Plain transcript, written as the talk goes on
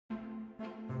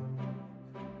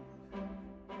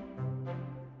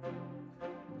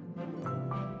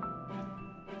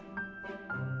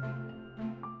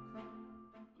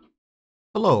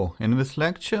Hello, in this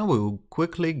lecture we will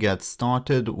quickly get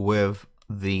started with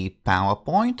the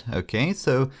PowerPoint. Okay,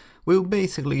 so we'll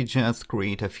basically just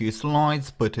create a few slides,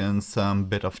 put in some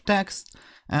bit of text,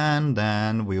 and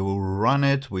then we will run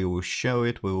it, we will show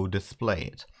it, we will display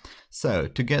it. So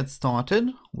to get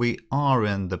started, we are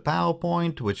in the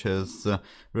PowerPoint, which is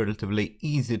relatively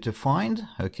easy to find.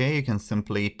 Okay, you can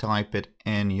simply type it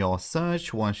in your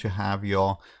search once you have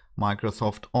your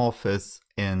Microsoft Office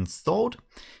installed.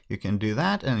 You can do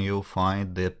that and you'll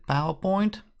find the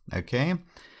PowerPoint. Okay,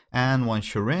 and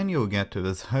once you're in, you'll get to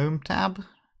this home tab,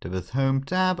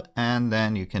 and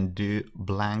then you can do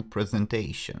blank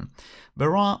presentation.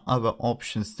 There are other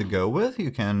options to go with.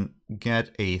 You can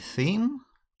get a theme,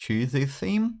 choose a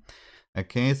theme.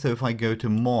 Okay, so if I go to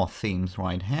more themes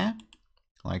right here,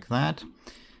 like that,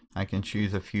 I can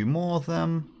choose a few more of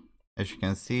them. As you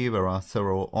can see, there are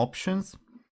several options.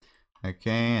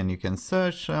 Okay, and you can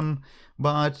search them,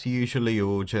 but usually you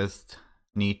will just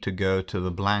need to go to the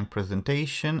blank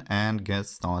presentation and get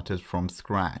started from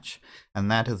scratch. And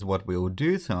that is what we will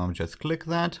do. So I'll just click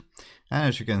that. And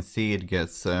as you can see, it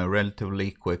gets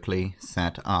relatively quickly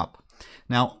set up.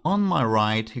 Now on my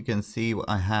right, you can see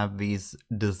I have these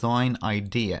design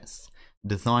ideas.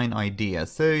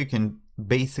 So you can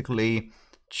basically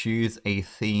choose a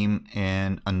theme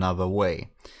in another way.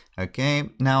 Okay,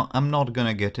 now I'm not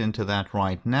gonna get into that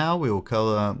right now. We will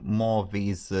cover more of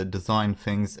these design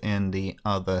things in the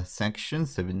other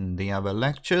sections, in the other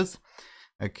lectures.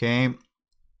 Okay,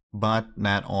 but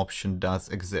that option does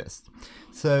exist.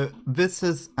 So this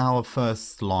is our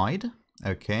first slide.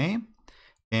 Okay,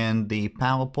 in the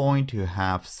PowerPoint you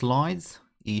have slides.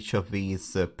 Each of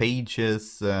these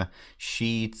pages,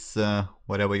 sheets,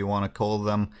 whatever you want to call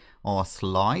them, are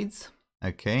slides.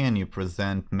 Okay, and you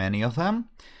present many of them.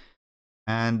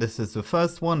 And this is the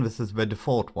first one, this is the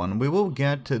default one. We will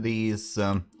get to these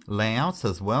layouts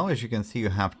as well. As you can see, you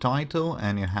have title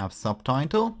and you have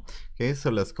subtitle. Okay, so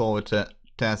let's call it a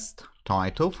test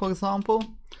title, for example.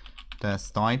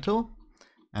 Test title.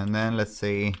 And then let's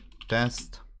say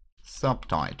test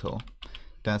subtitle.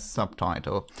 Test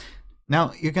subtitle.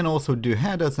 Now, you can also do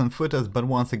headers and footers, but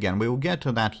once again, we will get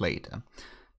to that later.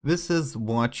 This is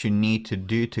what you need to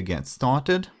do to get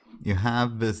started. You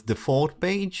have this default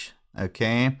page.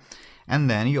 Okay, and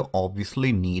then you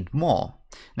obviously need more.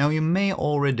 Now you may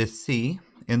already see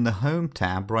in the home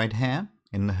tab right here,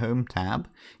 in the home tab,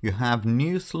 you have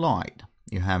new slide.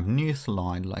 You have new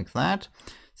slide like that.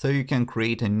 So you can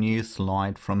create a new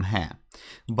slide from here.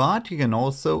 But you can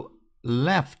also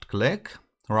left click,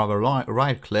 rather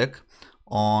right click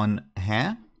on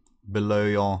here below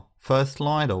your first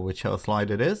slide or whichever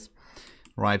slide it is.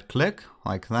 Right click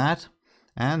like that.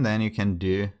 And then you can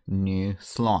do new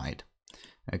slide.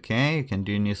 Okay, you can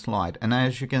do new slide. And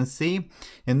as you can see,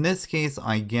 in this case,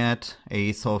 I get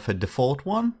a sort of a default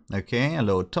one. Okay, a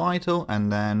little title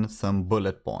and then some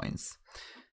bullet points.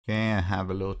 Okay, I have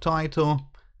a little title.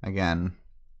 Again,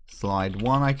 slide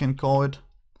 1 I can call it.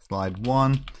 Slide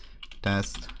 1,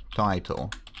 test title.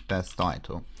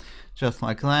 Just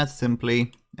like that,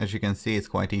 simply. As you can see, it's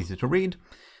quite easy to read.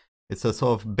 It's a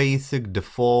sort of basic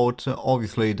default.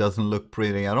 Obviously, it doesn't look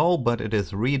pretty at all, but it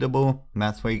is readable.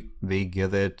 That's why they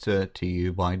give it to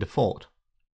you by default.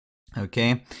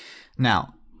 Okay.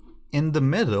 Now, in the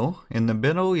middle,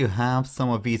 you have some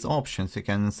of these options. You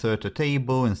can insert a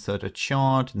table, insert a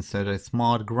chart, insert a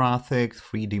smart graphics,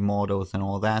 3D models, and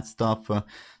all that stuff.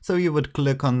 So you would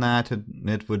click on that, and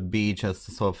it would be just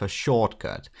sort of a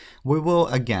shortcut. We will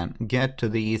again get to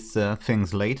these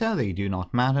things later. They do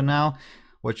not matter now.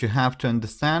 What you have to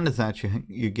understand is that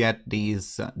you get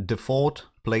these default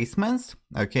placements,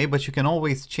 okay, but you can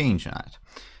always change that.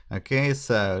 Okay,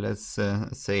 so let's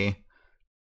say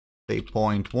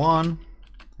point 1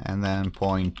 and then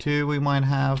point 2 we might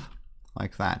have,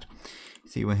 like that.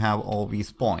 See, we have all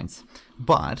these points.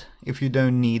 But if you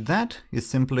don't need that, you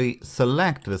simply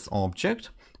select this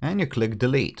object and you click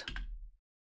delete,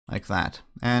 like that,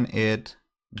 and it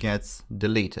gets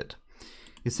deleted.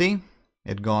 You see?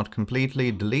 It got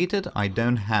completely deleted. I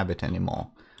don't have it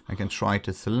anymore. I can try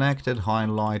to select it,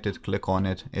 highlight it, click on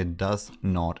it. It does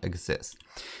not exist.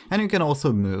 And you can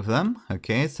also move them.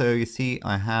 Okay, so you see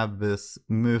I have this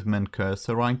movement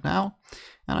cursor right now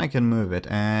and I can move it.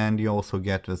 And you also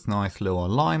get this nice little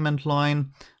alignment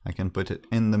line. I can put it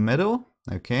in the middle.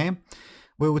 Okay.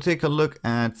 We will take a look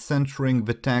at centering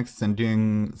the text and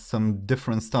doing some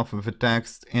different stuff with the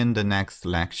text in the next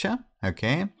lecture.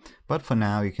 Okay, but for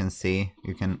now you can see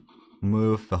you can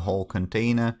move the whole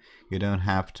container. You don't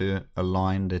have to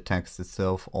align the text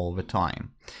itself all the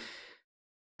time.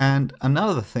 And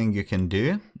another thing you can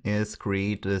do is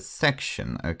create a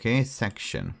section. Okay,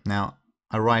 section. Now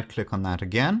I right click on that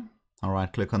again. I'll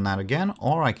right click on that again,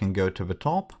 or I can go to the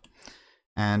top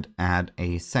and add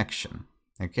a section.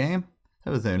 Okay,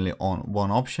 there was only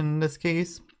one option in this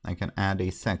case. I can add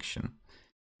a section.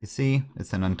 You see,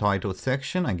 it's an untitled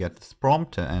section. I get this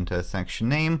prompt to enter a section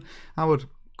name. I would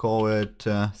call it,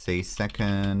 say,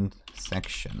 second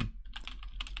section,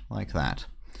 like that.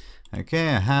 Okay,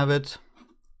 I have it.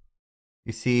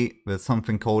 You see, there's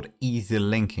something called easy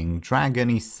linking. Drag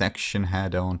any section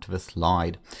header onto the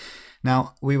slide.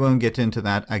 Now, we won't get into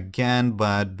that again,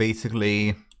 but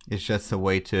basically, it's just a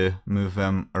way to move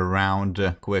them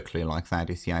around quickly like that.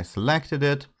 You see, I selected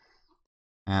it,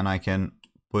 and I can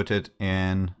put it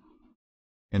in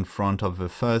front of the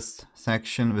first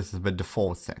section. This is the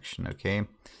default section, okay?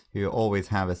 You always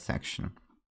have a section.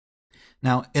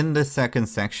 Now, in the second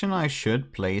section, I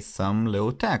should place some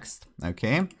little text,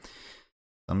 okay?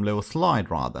 Some little slide,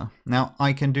 rather. Now,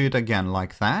 I can do it again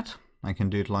like that. I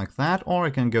can do it like that, or I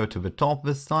can go to the top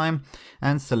this time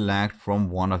and select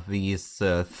from one of these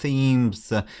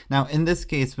themes. Now, in this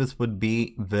case, this would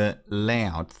be the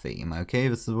layout theme, okay?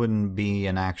 This wouldn't be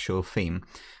an actual theme.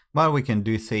 But we can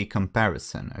do, say,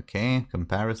 comparison, okay?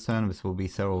 Comparison, this will be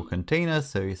several containers,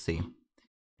 so you see,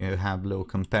 you have a little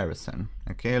comparison.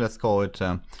 Okay, let's call it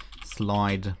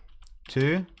slide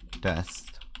 2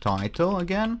 test title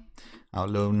again. Our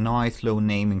little nice little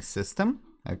naming system,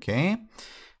 okay?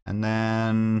 And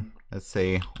then let's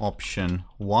say option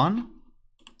 1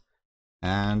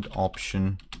 and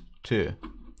option 2.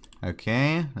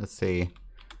 Okay, let's say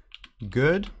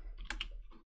good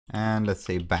and let's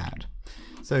say bad.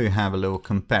 So you have a little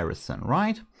comparison,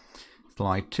 right?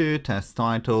 Slide 2, test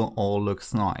title, all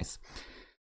looks nice.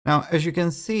 Now, as you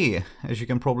can see, as you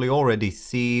can probably already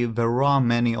see, there are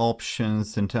many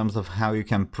options in terms of how you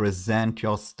can present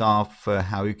your stuff,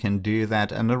 how you can do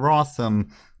that. And there are some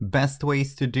best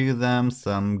ways to do them,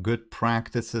 some good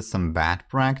practices, some bad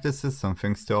practices, some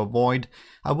things to avoid.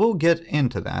 I will get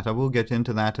into that. I will get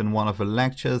into that in one of the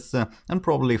lectures and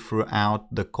probably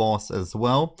throughout the course as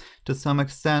well to some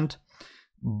extent.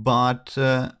 But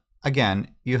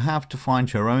again, you have to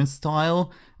find your own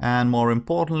style, and more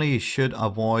importantly, you should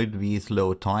avoid these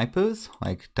low typos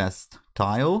like test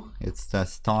title. It's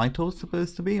test title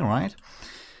supposed to be, right?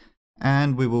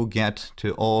 And we will get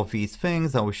to all of these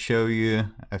things. I will show you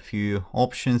a few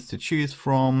options to choose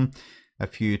from, a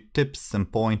few tips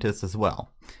and pointers as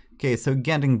well. Okay, so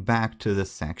getting back to the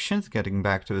sections,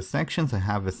 I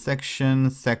have a section,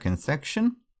 second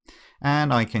section.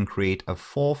 And I can create a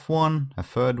fourth one, a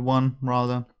third one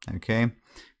rather, okay?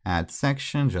 Add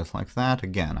section, just like that.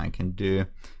 Again, I can do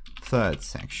third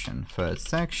section,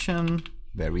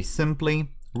 very simply,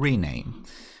 rename.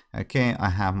 Okay, I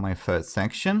have my third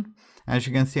section. As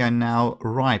you can see, I now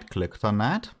right-clicked on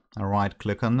that.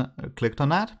 Clicked on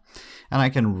that, and I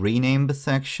can rename the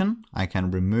section. I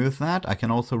can remove that. I can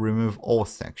also remove all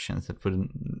sections.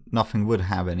 Nothing would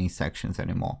have any sections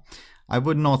anymore. I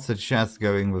would not suggest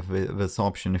going with this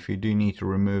option. If you do need to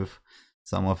remove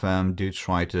some of them, do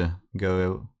try to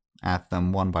go at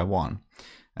them one by one.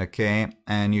 Okay,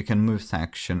 and you can move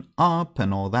section up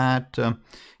and all that.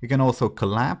 You can also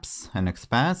collapse and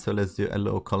expand. So let's do a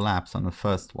little collapse on the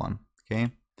first one.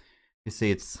 Okay, you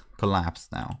see it's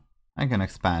collapsed now. I can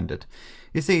expand it.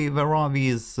 You see, there are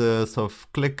these sort of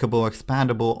clickable,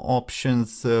 expandable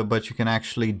options, but you can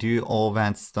actually do all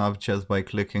that stuff just by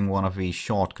clicking one of these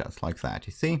shortcuts like that,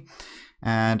 you see?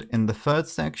 And in the third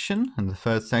section,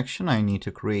 I need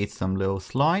to create some little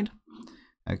slide.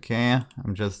 Okay,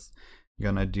 I'm just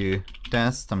gonna do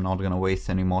test. I'm not gonna waste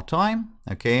any more time.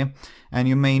 Okay, and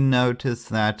you may notice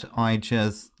that I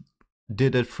just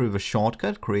did it through the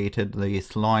shortcut, created the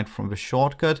slide from the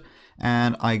shortcut,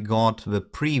 and I got the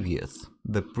previous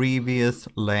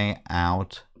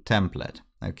layout template.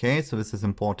 Okay, so this is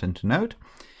important to note.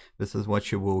 This is what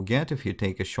you will get if you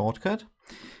take a shortcut.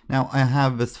 Now I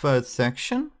have this third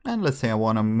section, and let's say I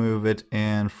want to move it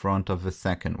in front of the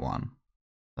second one.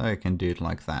 So I can do it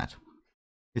like that.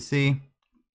 You see,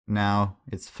 now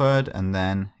it's third and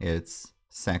then it's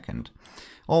second.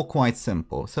 All quite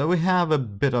simple. So we have a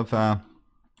bit of a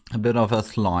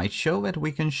slideshow that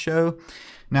we can show.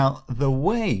 Now the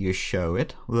way you show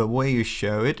it,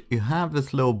 you have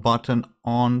this little button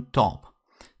on top.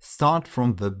 Start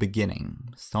from the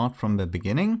beginning.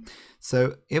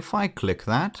 So if I click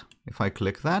that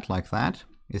like that,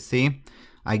 you see,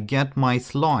 I get my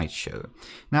slideshow.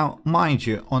 Now, mind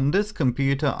you, on this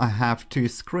computer, I have two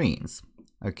screens.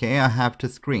 Okay, I have two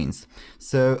screens.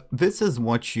 So this is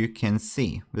what you can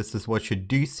see. This is what you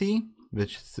do see.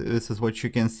 This is what you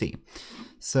can see.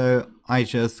 So I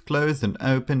just closed and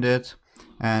opened it.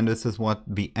 And this is what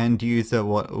the end user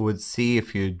would see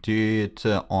if you do it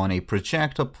on a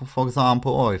projector, for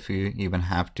example, or if you even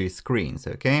have two screens,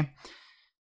 okay?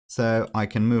 So I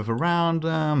can move around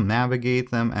them,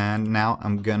 navigate them, and now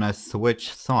I'm gonna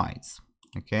switch sides,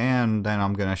 okay? And then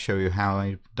I'm gonna show you how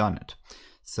I've done it.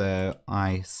 So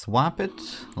I swap it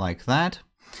like that,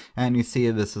 and you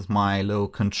see this is my little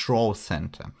control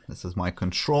center. This is my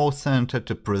control center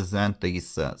to present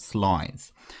these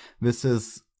slides. This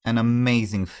is an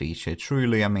amazing feature,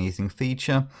 truly amazing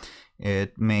feature.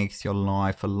 It makes your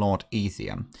life a lot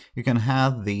easier. You can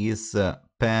have these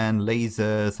pen,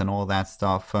 lasers and all that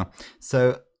stuff.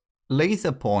 So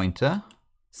laser pointer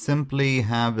simply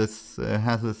has this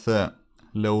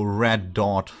little red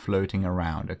dot floating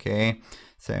around, okay?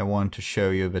 So I want to show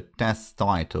you the test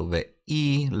title, the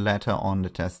E letter on the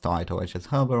test title. I just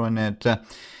hover on it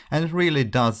and it really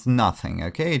does nothing,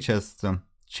 okay? It just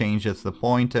changes the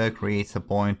pointer, creates a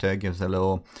pointer, gives a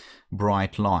little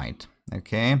bright light,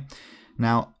 okay?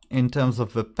 Now, in terms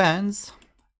of the pens,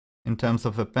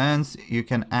 you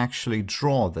can actually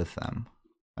draw with them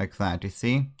like that, you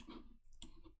see?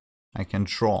 I can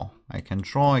draw.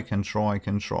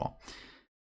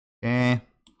 Okay,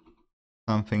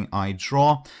 something I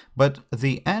draw, but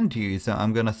the end user,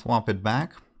 I'm gonna swap it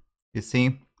back, you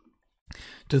see?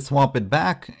 To swap it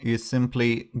back, you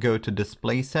simply go to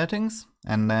display settings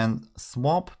and then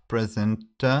swap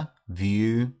presenter,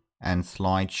 view and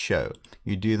slideshow.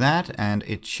 You do that and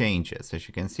it changes. As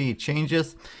you can see, it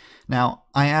changes. Now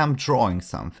I am drawing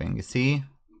something, you see?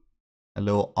 A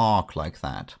little arc like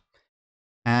that.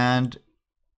 And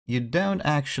you don't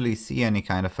actually see any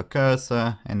kind of a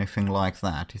cursor, anything like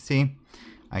that, you see?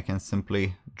 I can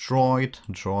simply draw it.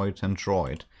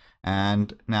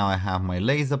 And now I have my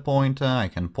laser pointer, I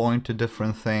can point to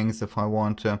different things if I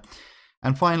want to.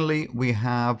 And finally, we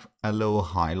have a little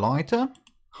highlighter,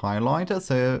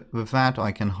 so with that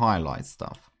I can highlight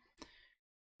stuff.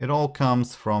 It all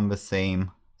comes from the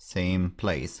same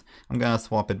place. I'm gonna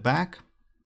swap it back,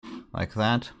 like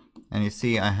that. And you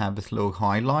see I have this little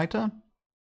highlighter.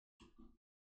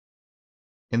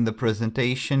 In the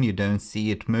presentation, you don't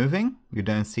see it moving, you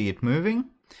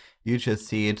just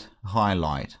see it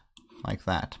highlight. Like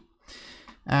that.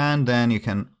 And then you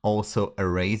can also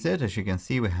erase it. As you can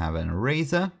see, we have an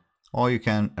eraser, or you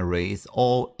can erase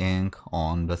all ink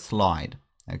on the slide,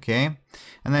 okay?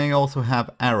 And then you also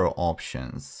have arrow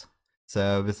options.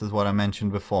 So this is what I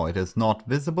mentioned before. It is not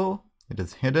visible, it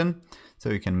is hidden, so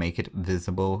you can make it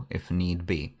visible if need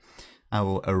be. I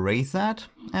will erase that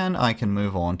and I can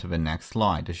move on to the next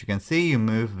slide. As you can see, you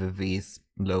move with these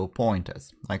little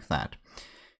pointers like that.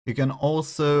 You can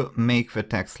also make the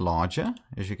text larger,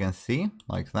 as you can see,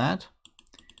 like that.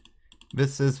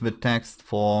 This is the text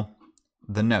for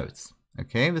the notes,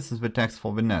 okay? This is the text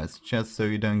for the notes, just so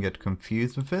you don't get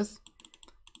confused with this.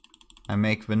 I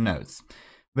make the notes.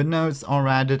 The notes are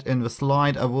added in the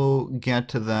slide. I will get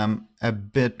to them a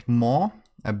bit more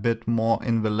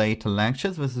in the later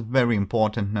lectures. This is very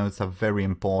important. Notes are very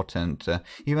important.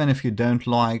 Even if you don't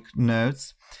like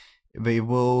notes, they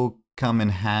will come in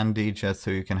handy just so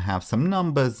you can have some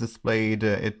numbers displayed.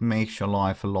 It makes your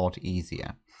life a lot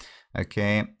easier.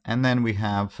 Okay, and then we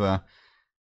have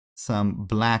some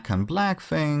black and black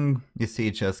thing. You see,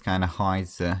 it just kind of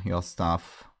hides your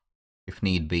stuff if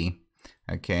need be.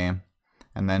 Okay,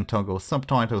 and then toggle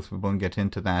subtitles. We won't get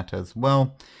into that as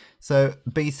well. So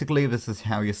basically, this is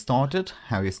how you start it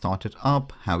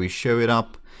up, how you show it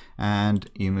up, and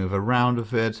you move around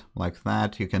with it like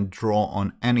that. You can draw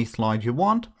on any slide you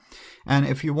want. And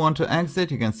if you want to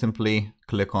exit, you can simply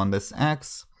click on this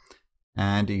X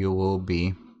and you will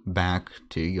be back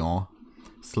to your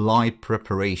slide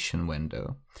preparation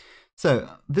window. So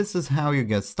this is how you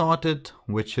get started,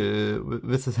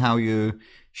 this is how you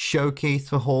showcase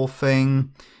the whole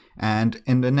thing. And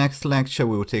in the next lecture,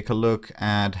 we will take a look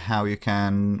at how you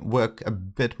can work a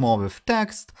bit more with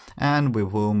text, and we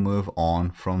will move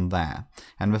on from there.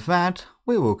 And with that,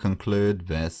 we will conclude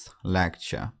this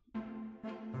lecture.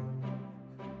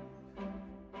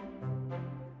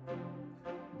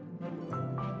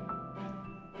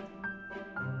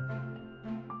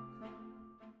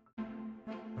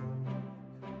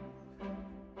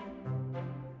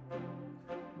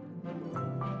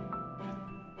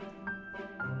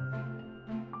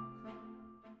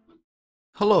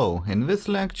 Hello, in this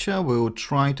lecture we will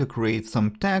try to create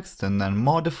some text and then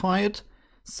modify it.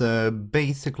 So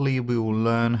basically we will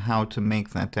learn how to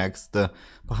make that text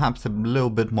perhaps a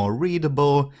little bit more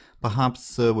readable.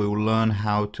 Perhaps we will learn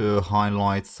how to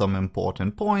highlight some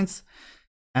important points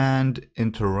and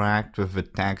interact with the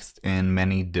text in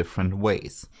many different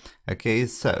ways. Okay,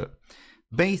 so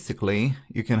basically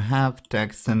you can have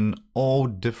text in all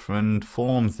different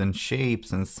forms and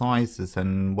shapes and sizes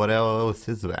and what else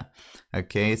is there.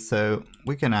 Okay, so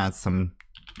we can add some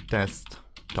test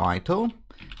title.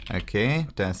 Okay,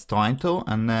 test title,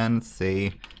 and then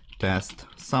say test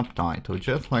subtitle,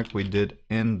 just like we did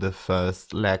in the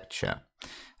first lecture.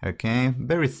 Okay,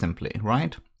 very simply,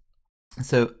 right?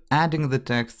 So adding the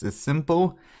text is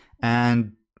simple,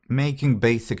 and making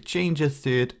basic changes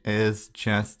to it is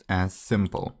just as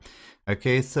simple.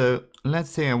 Okay, so let's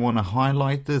say I want to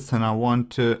highlight this and I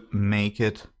want to make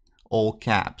it all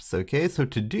caps. Okay, so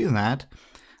to do that,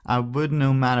 I would,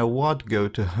 no matter what, go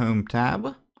to Home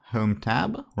tab,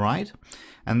 right?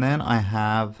 And then I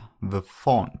have the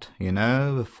font, you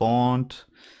know, the font,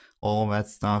 all that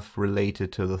stuff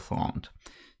related to the font.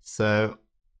 So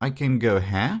I can go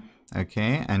here,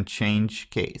 okay, and change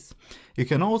case. You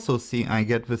can also see I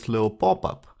get this little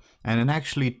pop-up, and it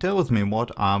actually tells me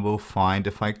what I will find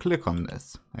if I click on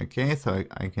this. Okay, so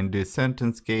I can do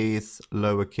sentence case,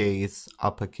 lowercase,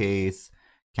 uppercase,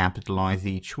 capitalize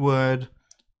each word,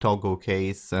 toggle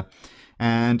case,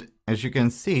 and as you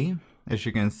can see,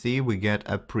 we get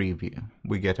a preview.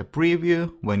 We get a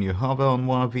preview. When you hover on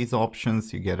one of these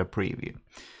options, you get a preview.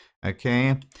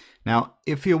 Okay, now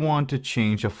if you want to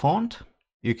change a font,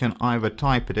 you can either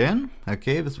type it in.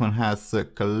 Okay, this one has a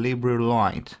Calibri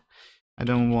Light. I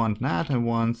don't want that. I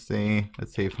want, say,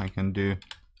 let's see if I can do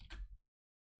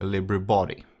Calibri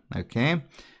Body. Okay,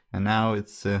 and now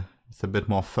it's a bit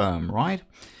more firm, right?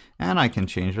 And I can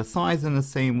change the size in the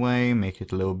same way, make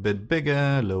it a little bit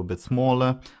bigger, a little bit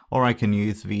smaller, or I can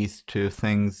use these two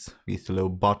things, these two little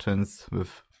buttons with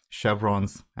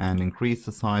chevrons, and increase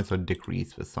the size or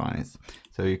decrease the size.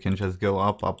 So you can just go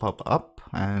up, up, up, up,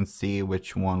 and see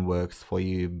which one works for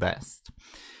you best.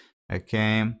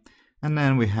 Okay, and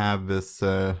then we have this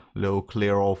little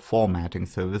clear all formatting,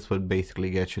 so this would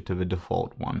basically get you to the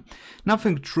default one.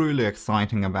 Nothing truly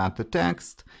exciting about the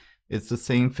text. It's the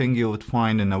same thing you would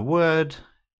find in a Word.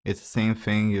 It's the same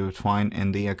thing you would find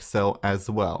in the Excel as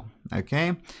well.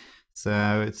 Okay,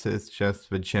 so it's just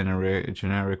the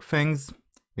generic things.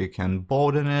 You can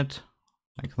broaden it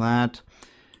like that,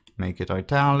 make it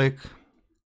italic,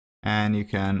 and you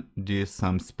can do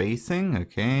some spacing.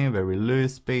 Okay, very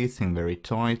loose spacing, very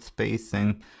tight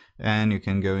spacing, and you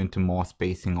can go into more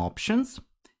spacing options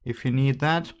if you need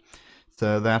that.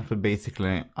 So that would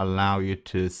basically allow you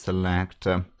to select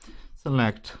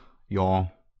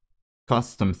your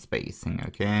custom spacing.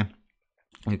 Okay,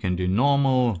 you can do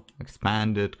normal,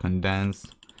 expanded,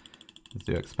 condensed. Let's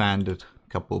do expanded,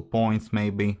 couple of points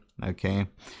maybe. Okay,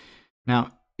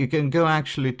 now you can go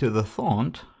actually to the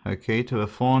font, okay, to the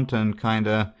font, and kind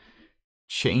of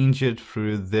change it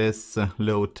through this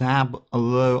little tab,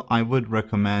 although I would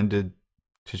recommend it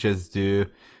to just do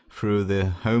through the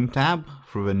Home tab,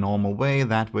 through the normal way.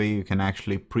 That way you can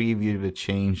actually preview the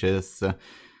changes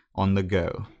on the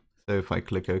go. So if I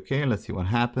click OK, let's see what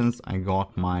happens. I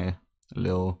got my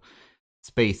little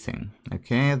spacing.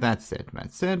 Okay, that's it.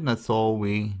 That's all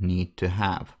we need to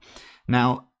have.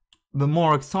 Now, the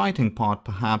more exciting part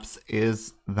perhaps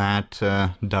is that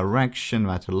direction,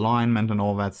 that alignment and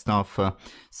all that stuff.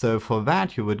 So for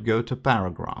that you would go to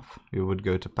paragraph.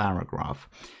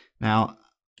 Now,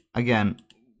 again,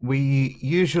 we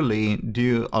usually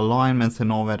do alignments and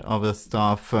all that other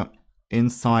stuff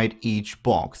inside each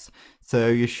box. So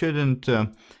you shouldn't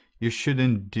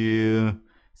do,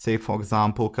 say for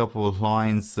example, a couple of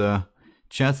lines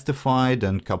justified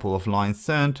and a couple of lines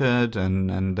centered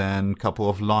and then a couple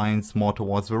of lines more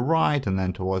towards the right and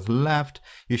then towards the left.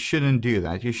 You shouldn't do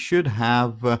that. You should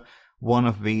have one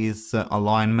of these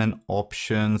alignment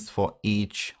options for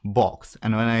each box.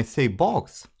 And when I say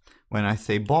box,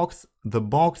 the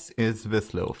box is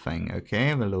this little thing,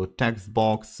 okay, the little text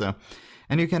box,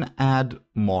 and you can add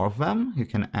more of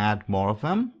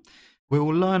them. We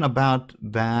will learn about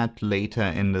that later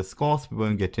in this course. We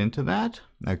won't get into that.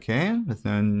 Okay, there's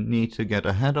no need to get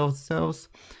ahead of ourselves.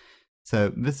 So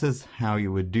this is how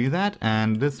you would do that.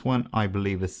 And this one I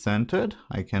believe is centered.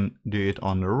 I can do it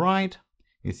on the right.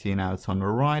 You see now it's on the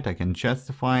right. I can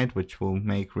justify it, which will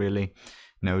make really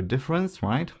no difference,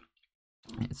 right?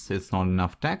 It's not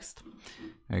enough text.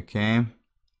 Okay.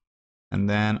 And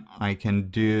then I can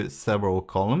do several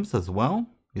columns as well,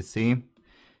 you see.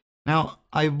 Now,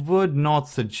 I would not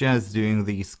suggest doing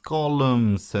these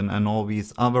columns and all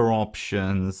these other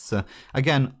options.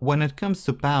 Again, when it comes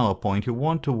to PowerPoint, you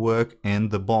want to work in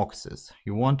the boxes.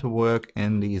 You want to work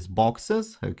in these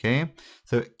boxes, okay?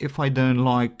 So if I don't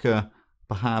like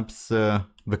perhaps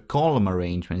the column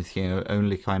arrangements here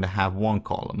only kind of have one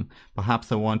column.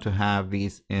 Perhaps I want to have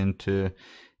these in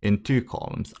two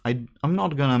columns. I'm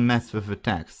not gonna mess with the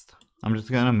text. I'm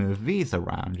just gonna move these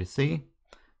around, you see?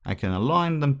 I can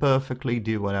align them perfectly,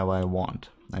 do whatever I want.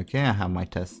 Okay, I have my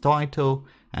test title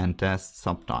and test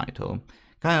subtitle.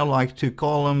 Kind of like two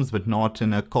columns, but not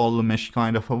in a column-ish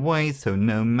kind of a way, so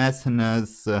no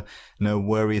messiness, no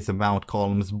worries about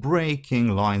columns breaking,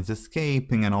 lines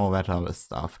escaping, and all that other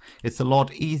stuff. It's a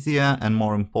lot easier, and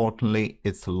more importantly,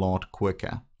 it's a lot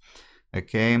quicker.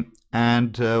 Okay,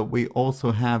 and we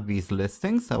also have these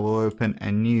listings. I will open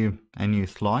a new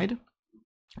slide.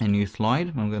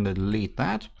 I'm going to delete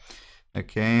that.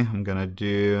 Okay, I'm going to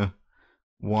do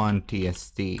 1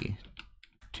 TST,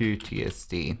 2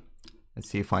 TST. Let's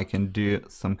see if I can do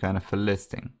some kind of a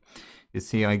listing. You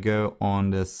see, I go on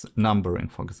this numbering,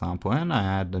 for example, and I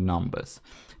add the numbers.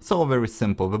 It's all very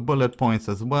simple. The bullet points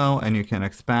as well, and you can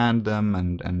expand them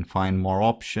and find more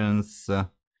options.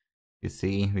 You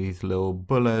see these little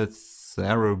bullets,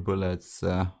 arrow bullets,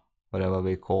 whatever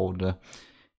they call the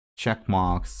check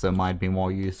marks might be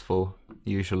more useful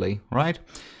usually, right?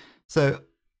 So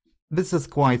this is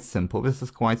quite simple. This is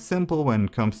quite simple when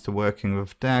it comes to working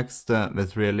with text.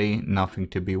 There's really nothing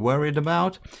to be worried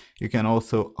about. You can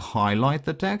also highlight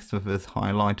the text with this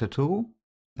highlighter tool.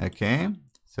 Okay,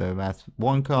 so that's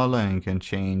one color, and you can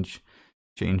change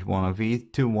one of these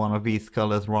to one of these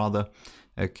colors rather.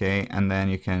 Okay, and then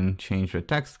you can change the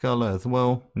text color as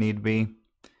well, need be.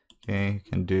 Okay, you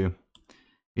can do.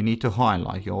 You need to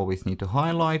highlight. You always need to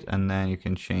highlight, and then you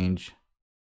can change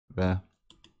the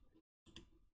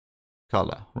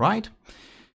color, right?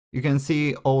 You can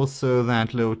see also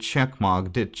that little check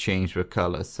mark did change the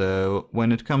color. So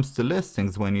when it comes to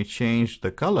listings, when you change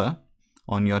the color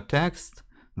on your text,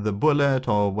 the bullet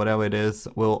or whatever it is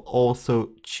will also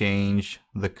change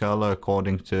the color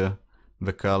according to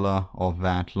the color of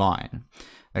that line.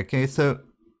 Okay, so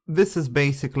this is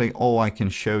basically all I can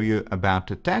show you about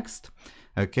the text.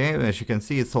 Okay, as you can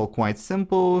see, it's all quite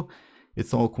simple.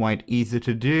 It's all quite easy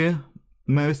to do.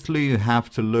 Mostly you have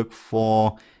to look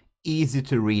for easy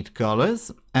to read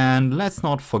colors, and let's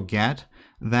not forget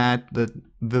that the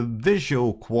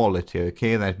visual quality,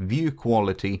 okay, that view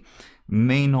quality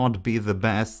may not be the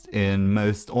best in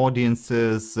most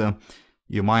audiences.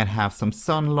 You might have some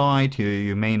sunlight,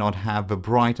 you may not have the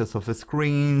brightest of the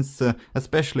screens,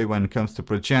 especially when it comes to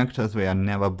projectors, they are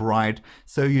never bright.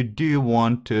 So you do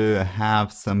want to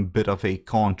have some bit of a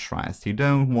contrast. You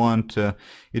don't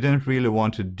really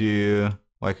want to do,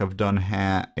 like I've done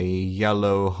here, a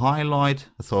yellow highlight,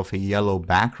 sort of a yellow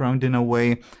background in a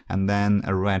way, and then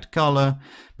a red color.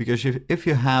 Because if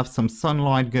you have some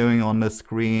sunlight going on the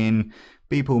screen,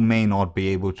 people may not be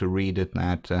able to read it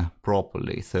that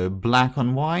properly. So black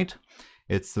and white,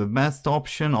 it's the best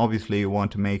option. Obviously you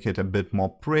want to make it a bit more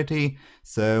pretty,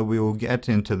 so we will get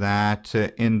into that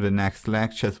in the next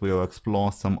lectures. We will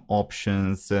explore some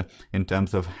options in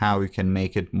terms of how we can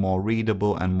make it more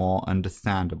readable and more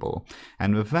understandable.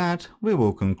 And with that, we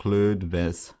will conclude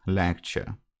this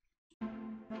lecture.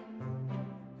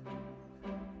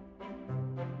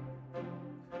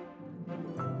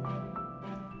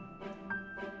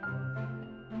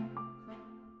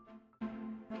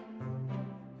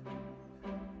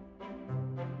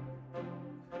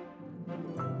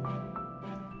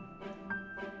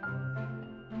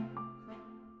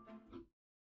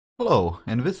 Hello,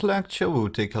 in this lecture we'll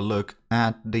take a look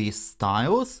at the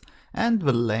styles and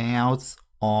the layouts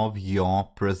of your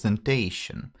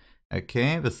presentation.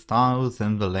 Okay, the styles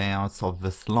and the layouts of the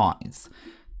slides.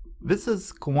 This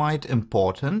is quite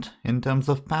important in terms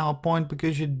of PowerPoint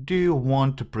because you do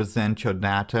want to present your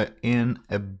data in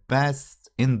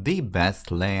the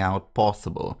best layout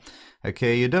possible.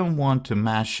 Okay, you don't want to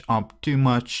mash up too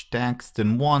much text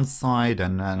in one side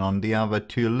and then on the other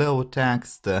too little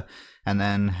text, and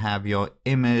then have your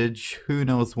image who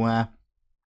knows where.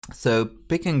 So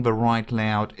picking the right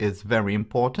layout is very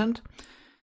important.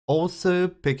 Also,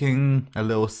 picking a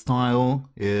little style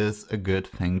is a good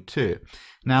thing too.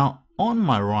 Now, on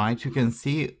my right, you can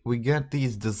see we get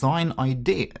these design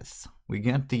ideas.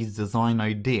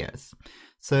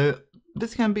 So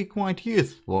this can be quite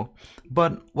useful,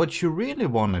 but what you really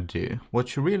want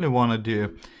to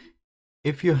do,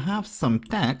 if you have some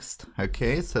text,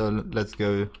 okay, so let's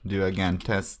go do again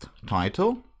test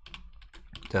title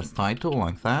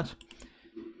like that.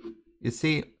 You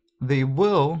see, they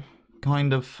will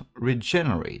kind of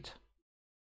regenerate.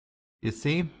 You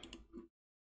see,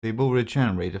 they will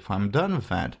regenerate. If I'm done with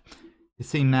that, you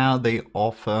see, now they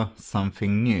offer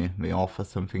something new.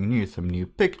 Some new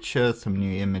pictures, some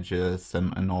new images,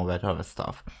 and all that other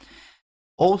stuff.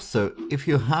 Also, if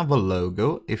you have a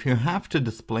logo, if you have to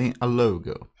display a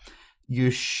logo, you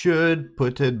should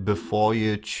put it before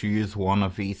you choose one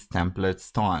of these template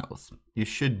styles. You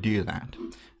should do that.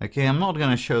 Okay, I'm not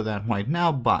going to show that right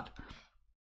now, but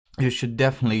you should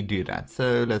definitely do that.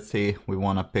 So let's say we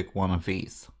want to pick one of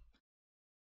these.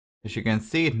 As you can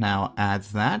see, it now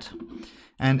adds that.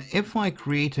 And if I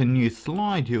create a new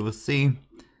slide, you will see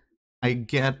I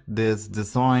get this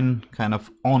design kind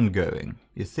of ongoing.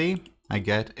 You see, I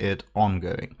get it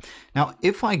ongoing. Now,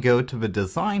 if I go to the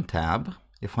design tab,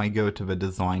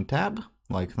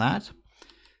 like that,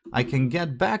 I can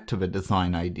get back to the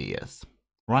design ideas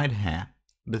right here.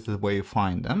 This is where you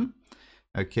find them.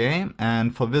 Okay,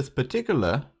 and for this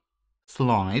particular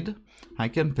slide, I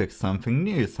can pick something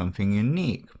new, something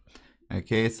unique.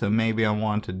 Okay, so maybe I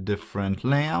want a different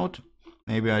layout.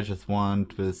 Maybe I just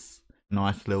want this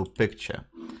nice little picture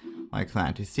like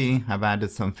that. You see, I've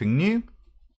added something new,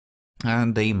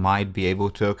 and they might be able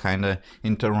to kind of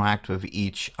interact with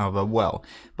each other well.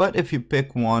 But if you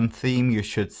pick one theme, you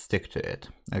should stick to it.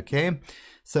 Okay,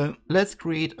 so let's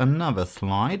create another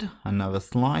slide.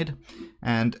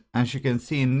 And as you can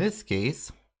see, in this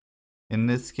case,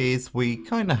 we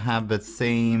kind of have the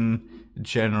same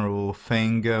general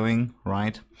thing going,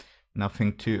 right?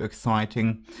 Nothing too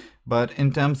exciting. But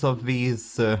in terms of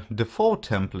these default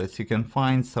templates, you can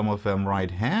find some of them right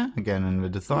here, again in the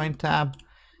design tab,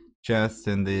 just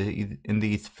in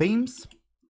these themes.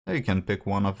 So you can pick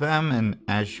one of them, and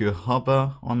as you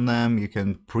hover on them, you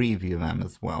can preview them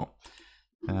as well,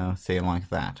 say like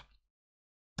that.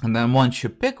 And then once you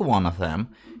pick one of them,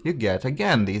 you get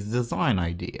again these design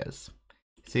ideas.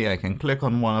 See, I can click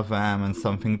on one of them and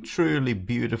something truly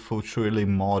beautiful, truly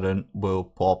modern will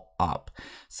pop up.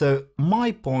 So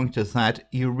my point is that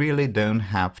you really don't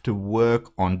have to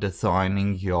work on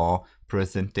designing your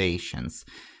presentations.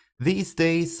 These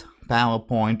days,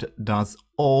 PowerPoint does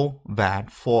all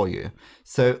that for you.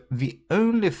 So the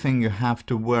only thing you have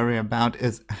to worry about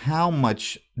is how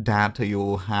much data you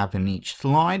will have in each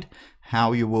slide,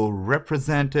 how you will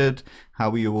represent it,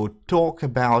 how you will talk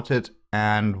about it,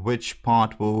 and which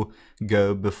part will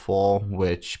go before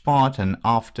which part and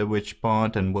after which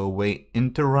part, and will we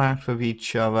interact with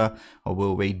each other or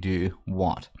will we do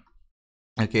what?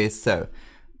 Okay, so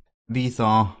these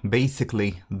are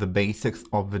basically the basics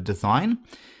of the design.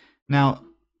 Now,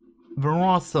 there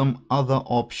are some other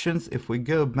options. If we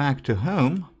go back to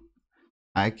home,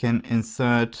 I can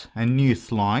insert a new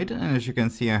slide, and as you can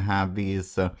see, I have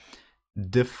these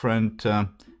different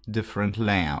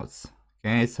layouts.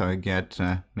 Okay, so I get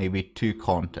maybe 2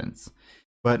 contents.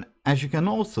 But as you can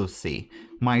also see,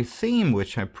 my theme,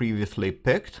 which I previously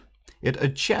picked, it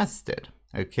adjusted.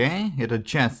 Okay, it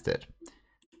adjusted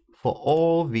for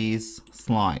all these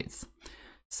slides.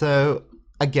 So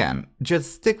again,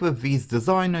 just stick with these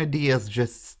design ideas,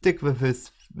 just stick with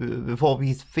all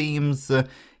these themes.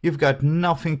 You've got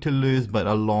nothing to lose but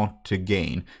a lot to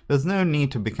gain. There's no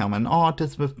need to become an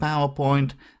artist with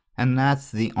PowerPoint, and that's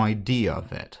the idea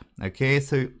of it. Okay,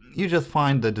 so you just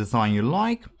find the design you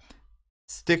like,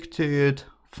 stick to it,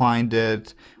 find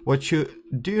it. What you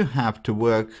do have to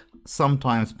work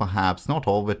sometimes, perhaps not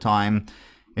all the time,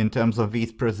 in terms of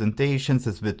these presentations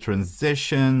is with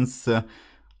transitions,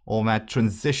 all that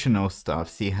transitional stuff.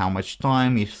 See how much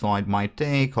time each slide might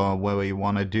take, or whether you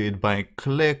want to do it by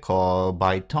click or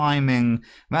by timing.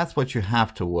 That's what you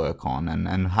have to work on,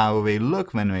 and how they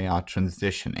look when we are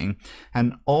transitioning.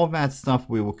 And all that stuff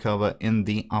we will cover in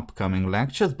the upcoming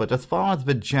lectures. But as far as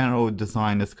the general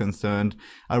design is concerned,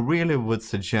 I really would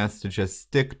suggest to just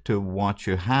stick to what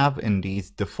you have in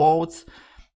these defaults.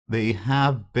 They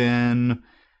have been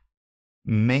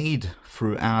made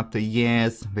throughout the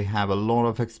years. They have a lot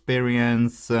of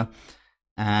experience,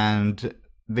 and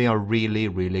they are really,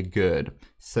 really good.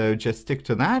 So just stick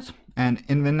to that. And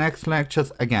in the next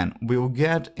lectures, again, we'll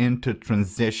get into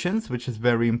transitions, which is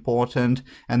very important.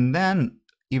 And then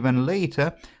even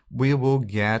later, we will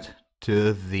get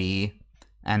to the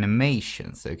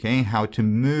animations, okay? How to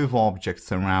move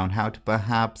objects around, how to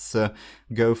perhaps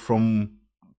go from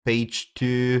page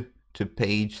 2 to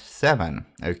page 7.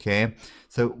 Okay,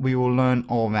 so we will learn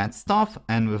all that stuff,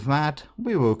 and with that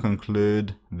we will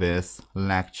conclude this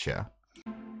lecture.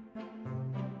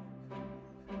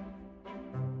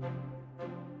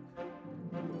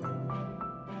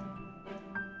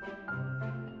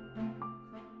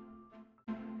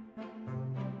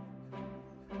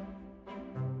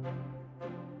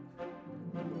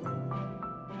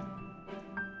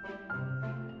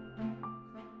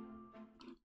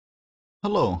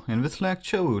 Hello, in this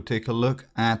lecture we'll take a look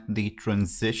at the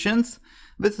transitions.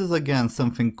 This is again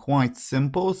something quite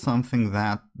simple, something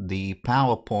that the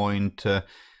PowerPoint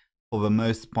for the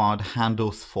most part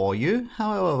handles for you.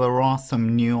 However, there are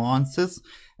some nuances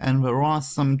and there are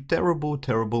some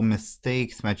terrible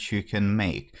mistakes that you can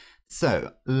make.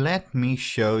 So let me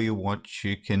show you what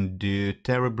you can do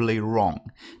terribly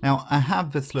wrong. Now I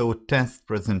have this little test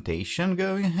presentation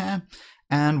going here.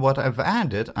 And what I've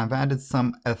added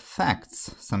some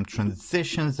effects, some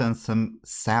transitions and some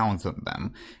sounds on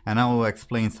them. And I will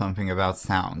explain something about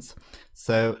sounds.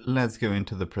 So let's go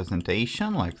into the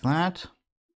presentation like that.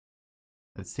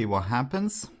 Let's see what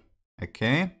happens.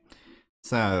 Okay.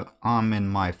 So I'm in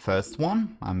my first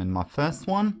one. And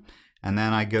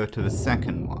then I go to the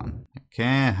second one. Okay.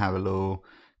 I have a little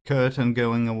curtain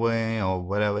going away or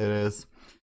whatever it is.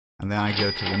 And then I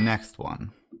go to the next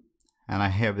one. And I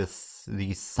hear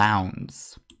these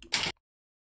sounds.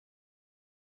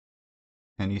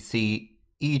 And you see,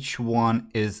 each one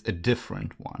is a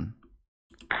different one.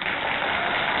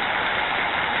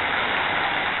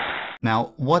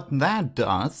 Now, what that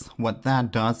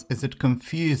does is it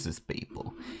confuses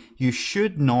people. You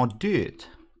should not do it.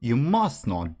 You must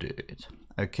not do it.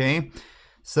 Okay?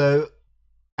 So,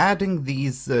 adding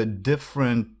these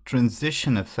different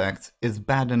transition effects is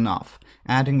bad enough.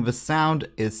 Adding the sound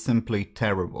is simply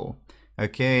terrible.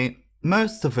 Okay,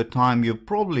 most of the time you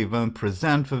probably won't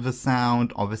present with the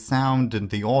sound, or the sound in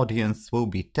the audience will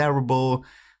be terrible.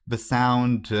 The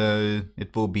sound,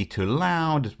 it will be too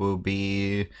loud, it will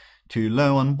be too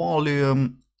low on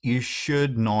volume. You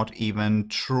should not even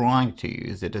try to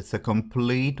use it. It's a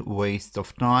complete waste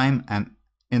of time, and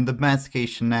in the best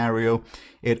case scenario,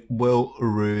 it will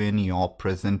ruin your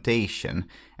presentation,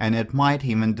 and it might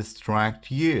even distract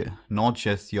you, not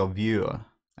just your viewer.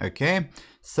 Okay,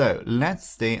 so let's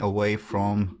stay away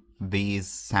from these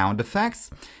sound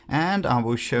effects, and I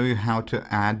will show you how to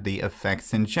add the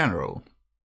effects in general.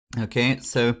 Okay,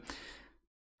 so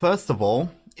first of all,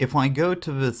 if I go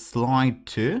to the slide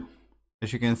 2,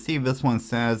 as you can see, this one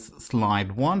says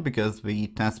slide 1 because the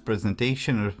test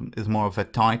presentation is more of a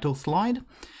title slide.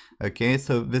 Okay,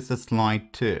 so this is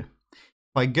slide 2. If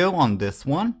I go on this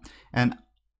one and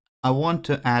I want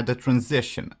to add a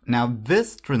transition. Now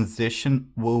this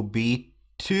transition will be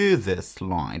to this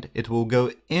slide. It will go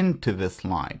into this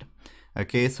slide.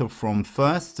 Okay, so from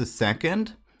first to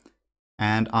second,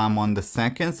 and I'm on the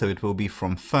second, so it will be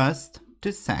from first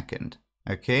to second.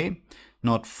 Okay,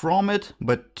 not from it,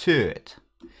 but to it.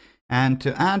 And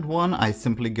to add one, I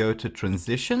simply go to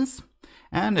transitions.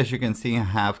 And as you can see, I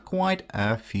have quite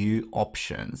a few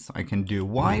options. I can do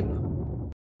wipe,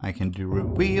 I can do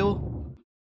reveal,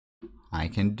 I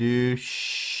can do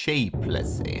shape,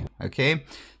 let's say. Okay,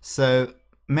 so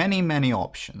many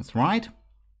options, right?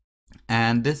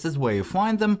 And this is where you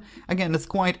find them. Again, it's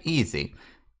quite easy.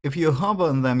 If you hover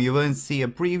on them, you won't see a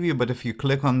preview, but if you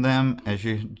click on them, as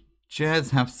you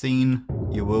just have seen,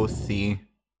 you will see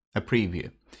a preview.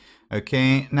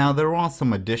 Okay, now there are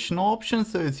some additional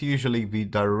options, so it's usually the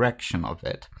direction of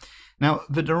it. Now,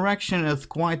 the direction is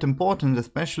quite important,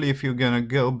 especially if you're going to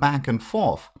go back and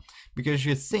forth, because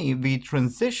you see the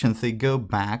transitions, they go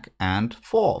back and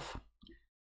forth.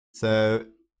 So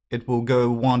it will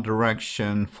go one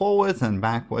direction forwards and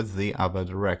backwards the other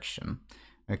direction.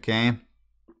 Okay,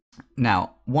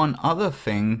 now one other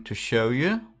thing to show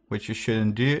you, which you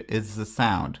shouldn't do, is the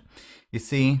sound. You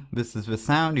see, this is the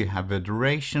sound, you have a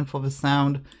duration for the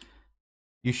sound.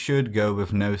 You should go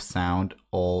with no sound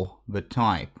all the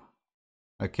time.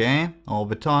 Okay, all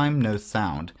the time, no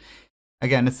sound.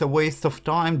 Again, it's a waste of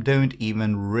time, don't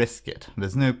even risk it.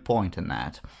 There's no point in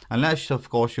that. Unless, of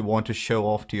course, you want to show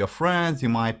off to your friends, you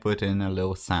might put in a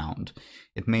little sound.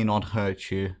 It may not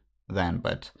hurt you then,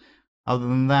 but other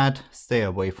than that, stay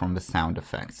away from the sound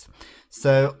effects.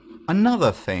 So,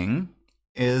 another thing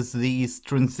is these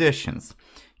transitions.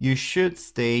 You should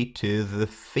stay to the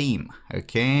theme,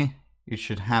 okay? You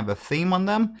should have a theme on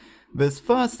them. This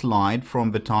first slide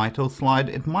from the title slide,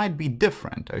 it might be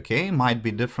different, okay? It might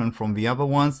be different from the other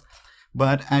ones,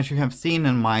 but as you have seen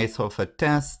in my sort of a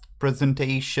test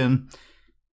presentation,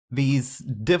 these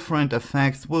different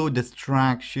effects will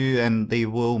distract you and they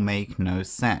will make no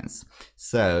sense.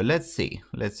 So let's see.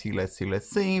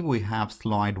 We have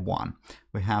slide 1.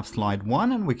 We have slide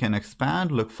 1 and we can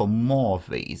expand, look for more of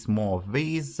these.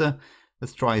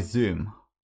 Let's try zoom.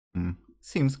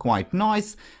 Seems quite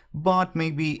nice, but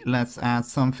maybe let's add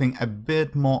something a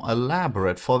bit more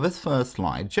elaborate for this first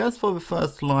slide. Just for the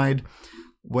first slide,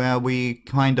 where we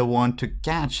kind of want to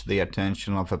catch the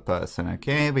attention of a person,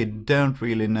 okay? We don't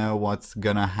really know what's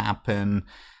gonna happen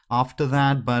after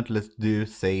that, but let's do,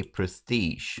 say,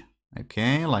 prestige.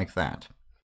 Okay, like that.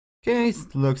 Okay,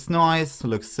 looks nice,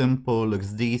 looks simple, looks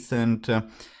decent.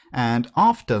 And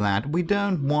after that, we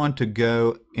don't want to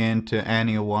go into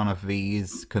any one of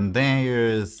these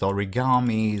conveyors,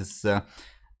 origamis.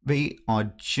 We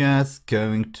are just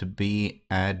going to be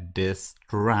a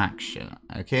distraction,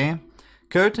 okay?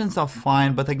 Curtains are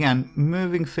fine, but again,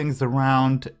 moving things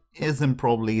around isn't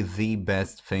probably the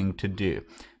best thing to do.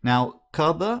 Now,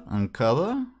 color and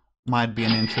color might be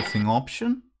an interesting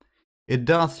option. It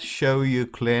does show you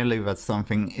clearly that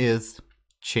something is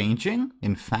changing.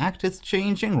 In fact, it's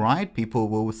changing, right? People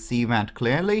will see that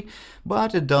clearly,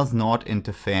 but it does not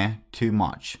interfere too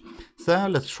much. So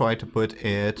let's try to put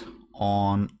it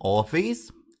on all of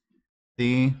these.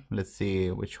 Let's see,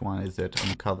 which one is it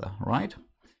on color, right?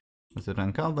 Was it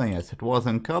on color? Yes, it was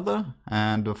on color.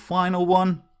 And the final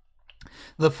one,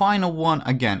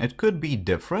 again, it could be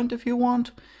different if you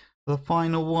want. The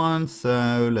final one,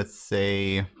 so let's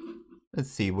see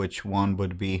which one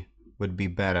would be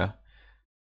better.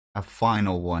 A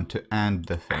final one to end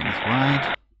the things,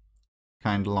 right?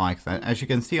 Kind of like that. As you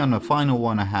can see on the final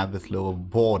one, I have this little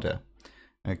border.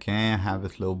 Okay, I have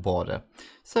this little border.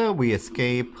 So we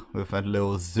escape with a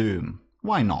little zoom.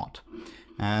 Why not?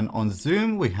 And on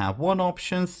zoom, we have one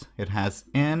options. It has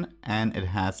in and it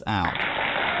has out.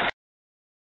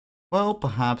 Well,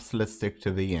 perhaps let's stick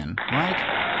to the in,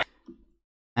 right?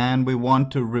 And we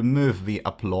want to remove the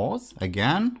applause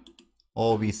again.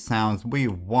 All these sounds we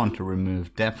want to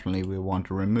remove, definitely we want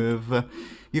to remove.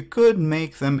 You could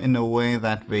make them in a way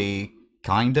that they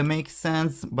kind of make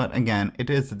sense, but again, it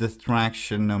is a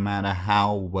distraction no matter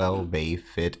how well they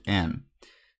fit in.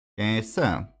 Okay,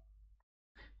 so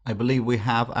I believe we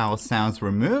have our sounds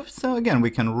removed. So again,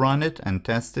 we can run it and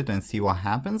test it and see what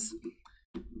happens.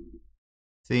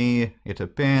 See, it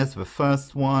appears the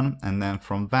first one, and then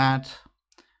from that,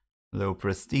 little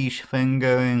prestige thing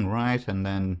going, right? And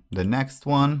then the next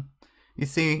one. You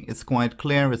see, it's quite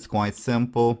clear, it's quite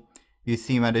simple. You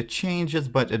see that it changes,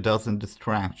 but it doesn't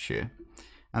distract you.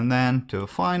 And then to the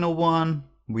final one,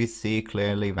 we see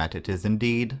clearly that it is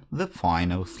indeed the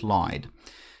final slide.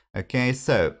 Okay,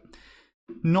 so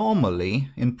normally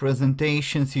in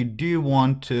presentations, you do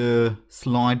want to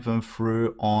slide them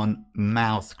through on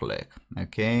mouse click,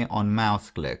 okay, on mouse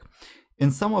click. In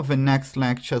some of the next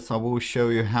lectures, I will show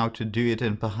you how to do it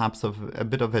in perhaps a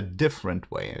bit of a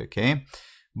different way, okay?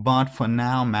 But for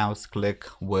now, mouse click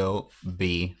will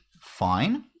be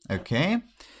fine, okay?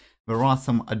 There are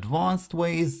some advanced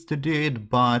ways to do it,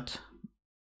 but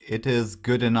it is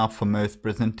good enough for most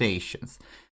presentations.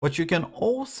 What you can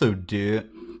also do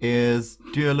is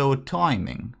do a little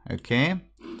timing, okay?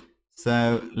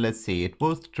 So let's see, it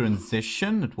will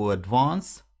transition, it will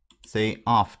advance, say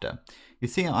after. You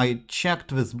see, I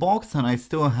checked this box and I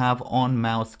still have on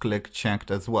mouse click checked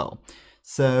as well.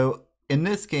 So in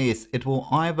this case, it will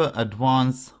either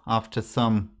advance after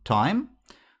some time,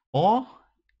 or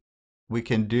we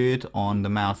can do it on the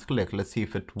mouse click. Let's see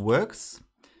if it works.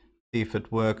 See if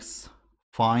it works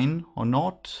fine or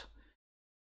not.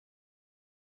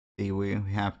 See, we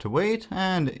have to wait,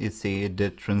 and you see it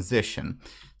did transition.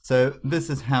 So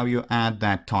this is how you add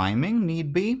that timing,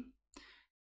 need be.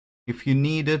 If you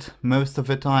need it most of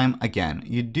the time, again,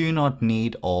 you do not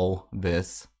need all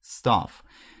this stuff.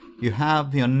 You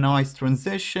have your nice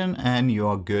transition and you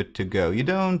are good to go. You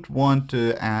don't want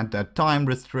to add that time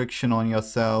restriction on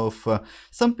yourself.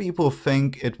 Some people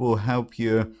think it will help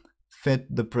you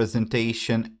fit the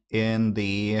presentation in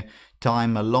the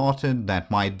time allotted. That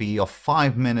might be your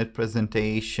 5-minute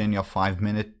presentation, your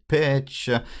 5-minute pitch,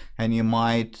 and you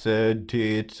might do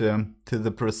it to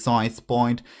the precise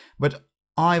point. But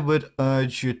I would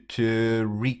urge you to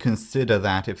reconsider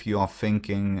that if you are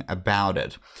thinking about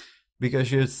it,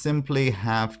 because you simply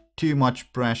have too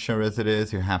much pressure as it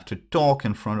is. You have to talk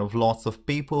in front of lots of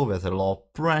people. There's a lot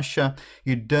of pressure.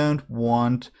 You don't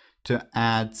want to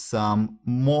add some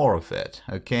more of it,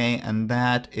 okay? And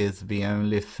that is the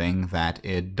only thing that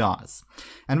it does.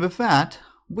 And with that,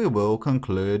 we will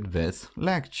conclude this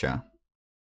lecture.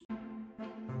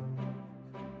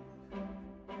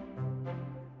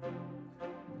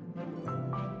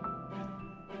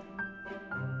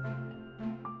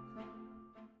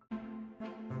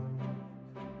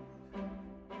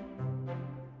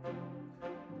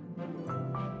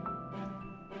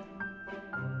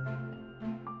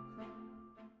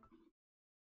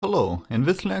 Hello, in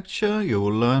this lecture you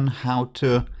will learn how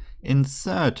to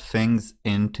insert things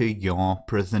into your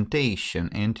presentation,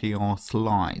 into your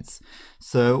slides.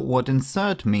 So what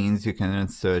insert means, you can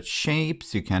insert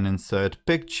shapes, you can insert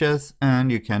pictures,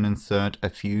 and you can insert a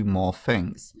few more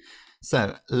things.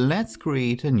 So let's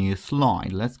create a new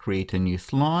slide. Let's create a new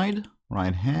slide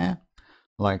right here,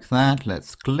 like that.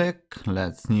 Let's click,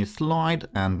 let's new slide,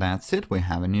 and that's it. We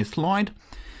have a new slide.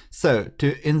 So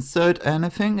to insert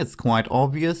anything, it's quite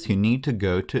obvious. You need to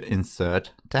go to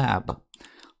Insert tab,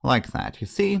 like that. You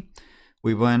see,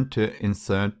 we went to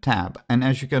Insert tab. And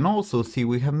as you can also see,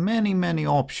 we have many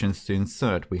options to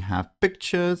insert. We have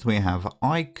pictures, we have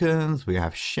icons, we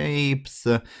have shapes,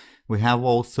 we have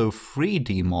also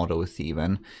 3D models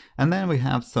even. And then we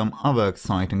have some other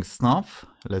exciting stuff.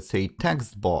 Let's say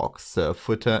text box,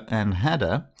 footer and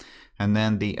header. And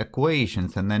then the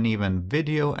equations, and then even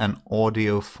video and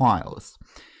audio files.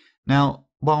 Now,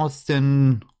 whilst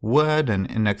in Word and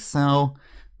in Excel,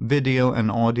 video and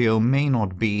audio may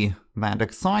not be that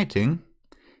exciting,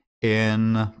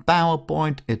 in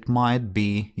PowerPoint it might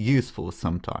be useful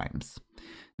sometimes.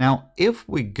 Now, if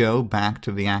we go back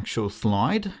to the actual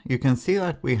slide, you can see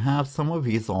that we have some of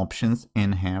these options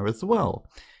in here as well.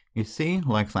 You see,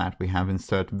 like that, we have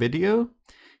Insert Video,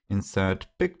 Insert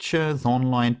Pictures,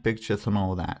 Online Pictures, and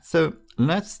all that. So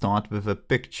let's start with a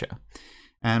picture.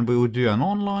 And we will do an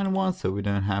online one, so we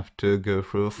don't have to go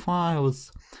through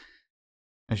files.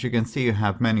 As you can see, you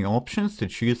have many options to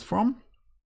choose from.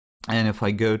 And if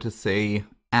I go to, say,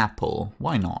 apple,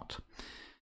 why not?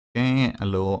 Okay, a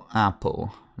little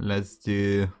apple. Let's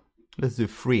do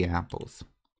 3 apples.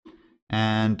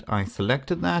 And I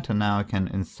selected that, and now I can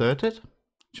insert it,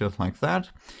 just like that.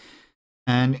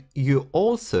 And you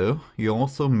also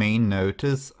may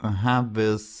notice I have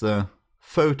this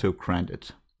photo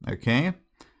credit, okay?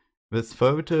 This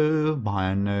photo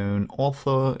by a known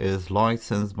author is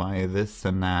licensed by this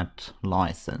and that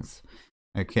license,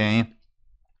 okay?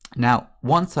 Now,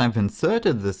 once I've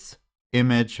inserted this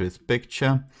image, this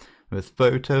picture, this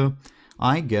photo,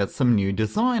 I get some new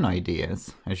design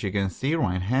ideas. As you can see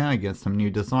right here, I get some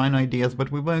new design ideas,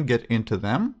 but we won't get into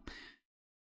them.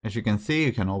 As you can see,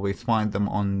 you can always find them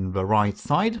on the right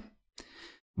side.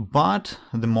 But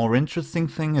the more interesting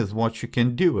thing is what you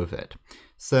can do with it.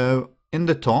 So in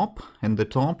the top,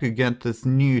 you get this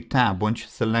new tab. Once you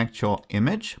select your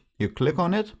image, you click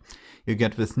on it, you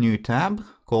get this new tab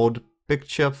called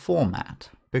Picture Format.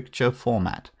 Picture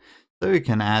Format. So you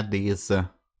can add these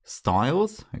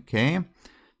styles, okay?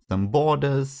 Some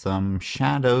borders, some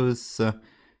shadows,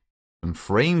 some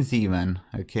frames even,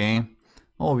 okay?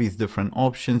 All these different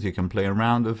options, you can play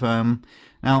around with them.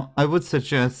 Now, I would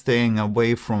suggest staying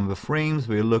away from the frames.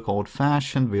 We look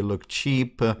old-fashioned, we look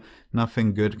cheap,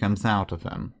 nothing good comes out of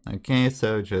them. Okay,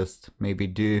 so just maybe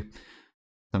do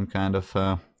some kind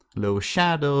of little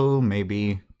shadow,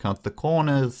 maybe cut the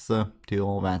corners, do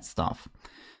all that stuff.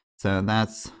 So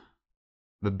that's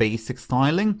the basic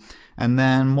styling. And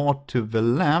then more to the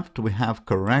left, we have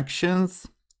corrections.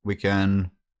 We can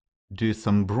do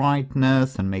some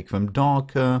brightness and make them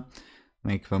darker,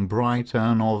 make them brighter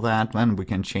and all that. Then we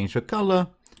can change the color,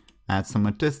 add some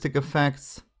artistic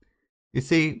effects. You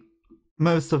see,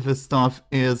 most of this stuff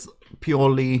is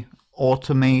purely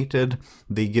automated.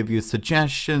 They give you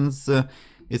suggestions.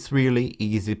 It's really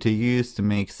easy to use to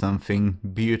make something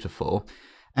beautiful.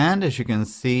 And as you can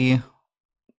see,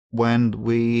 when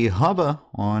we hover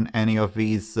on any of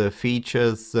these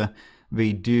features,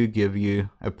 they do give you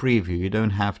a preview. You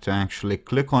don't have to actually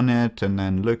click on it and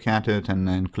then look at it and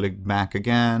then click back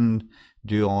again,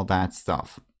 do all that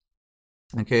stuff.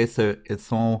 Okay, so it's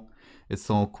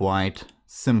all quite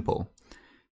simple.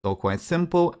 It's all quite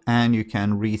simple, and you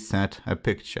can reset a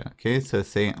picture. Okay, so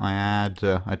say I add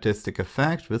artistic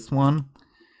effect, this one.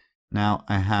 Now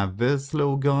I have this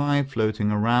little guy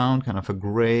floating around, kind of a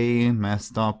gray,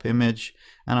 messed up image,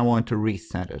 and I want to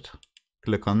reset it.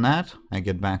 Click on that, I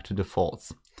get back to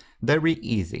defaults. Very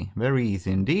easy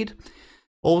indeed.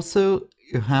 Also,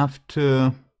 you have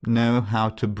to know how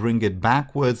to bring it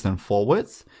backwards and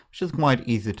forwards, which is quite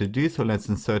easy to do. So let's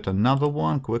insert another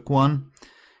one, quick one.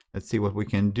 Let's see what we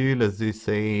can do. Let's do,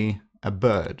 say, a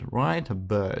bird, right? A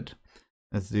bird.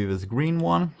 Let's do this green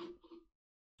one.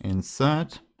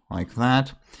 Insert, like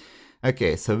that.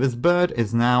 Okay, so this bird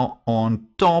is now on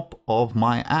top of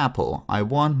my apple. I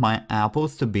want my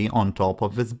apples to be on top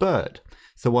of this bird.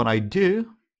 So what I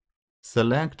do,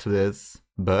 select this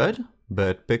bird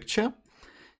picture,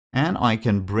 and I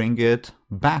can bring it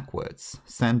backwards,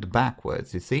 send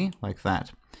backwards, you see, like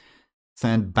that.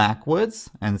 Send backwards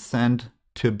and send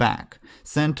to back.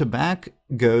 Send to back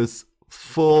goes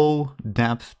full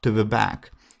depth to the back.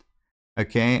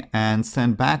 Okay, and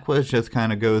send backwards just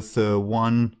kind of goes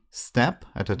one step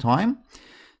at a time.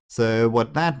 So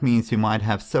what that means, you might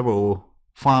have several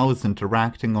files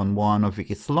interacting on one of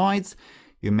these slides.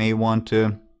 You may want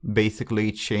to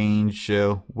basically change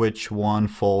which one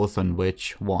falls on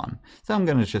which one. So I'm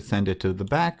going to just send it to the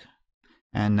back,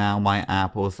 And now my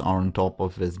apples are on top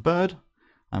of this bird.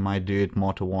 I might do it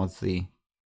more towards the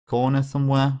corner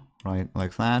somewhere, right,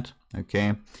 like that,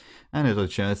 okay, and it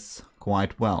adjusts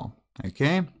quite well,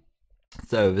 okay.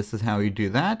 So this is how you do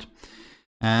that.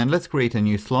 And let's create a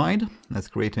new slide.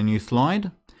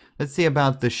 Let's see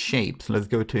about the shapes. Let's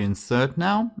go to insert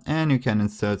now, and you can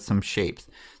insert some shapes.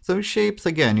 So shapes,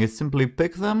 again, you simply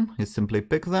pick them.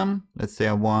 Let's say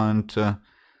I want a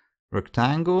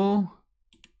rectangle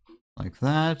like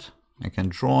that. I can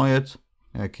draw it,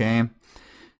 okay.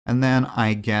 And then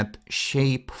I get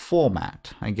shape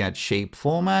format.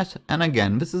 And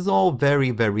again, this is all very,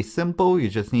 very simple. You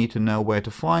just need to know where to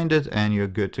find it and you're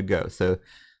good to go. So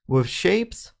with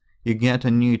shapes, you get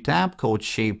a new tab called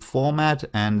shape format,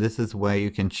 and this is where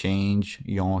you can change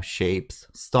your shape's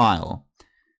style.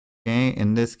 Okay,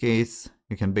 in this case,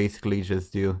 you can basically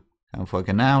just do kind of like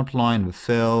an outline with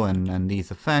fill and these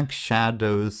effects,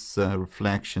 shadows,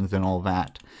 reflections, and all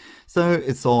that. So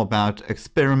it's all about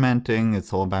experimenting.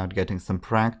 It's all about getting some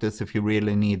practice if you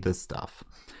really need this stuff.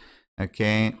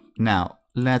 Okay, now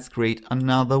let's create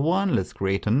another one.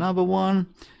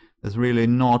 There's really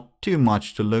not too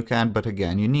much to look at, but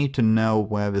again, you need to know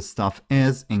where this stuff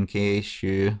is in case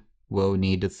you will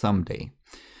need it someday.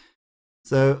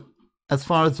 So as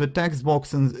far as the text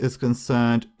box is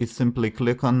concerned, you simply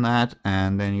click on that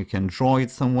and then you can draw it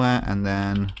somewhere and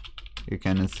then you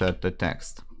can insert the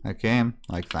text. Okay,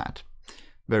 like that.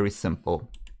 Very simple.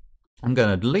 I'm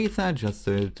gonna delete that just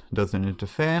so it doesn't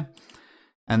interfere.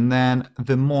 And then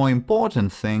the more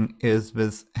important thing is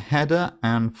this header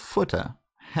and footer.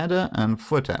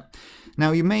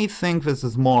 Now you may think this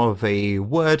is more of a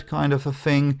Word kind of a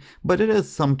thing, but it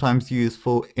is sometimes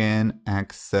useful in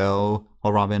Excel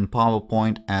or rather in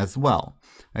PowerPoint as well.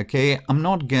 Okay, I'm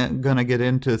not gonna get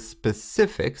into these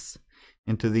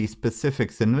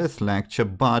specifics in this lecture,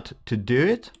 but to do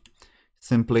it,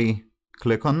 simply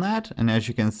click on that, and as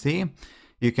you can see,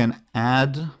 you can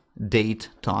add date,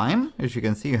 time. As you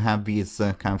can see, you have these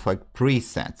kind of like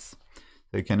presets.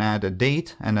 So you can add a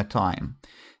date and a time.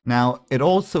 Now, it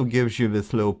also gives you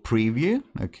this little preview,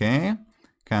 okay?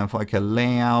 Kind of like a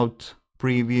layout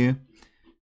preview.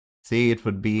 See, it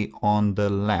would be on the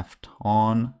left,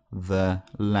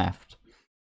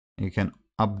 You can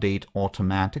update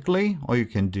automatically, or you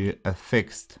can do a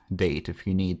fixed date if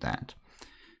you need that.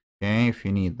 Okay,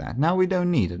 Now we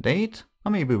don't need a date,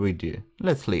 or maybe we do.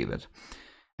 Let's leave it.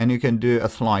 And you can do a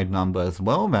slide number as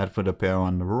well, that would appear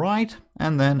on the right,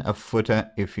 and then a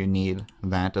footer if you need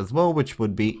that as well, which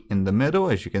would be in the middle.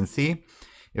 As you can see,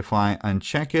 if I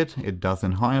uncheck it, it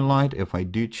doesn't highlight. If I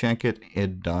do check it,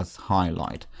 it does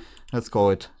highlight. Let's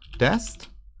call it test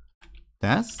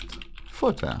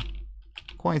footer.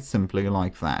 Quite simply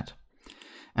like that.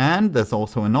 And there's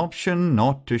also an option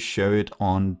not to show it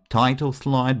on title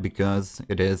slide because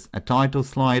it is a title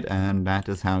slide and that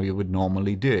is how you would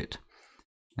normally do it.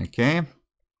 Okay,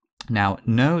 now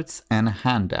notes and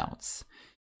handouts.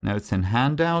 This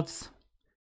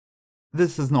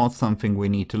is not something we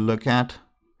need to look at.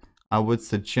 I would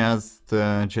suggest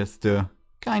just to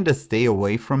kind of stay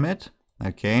away from it.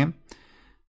 Okay,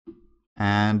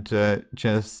 and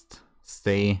just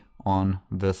stay on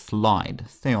the slide.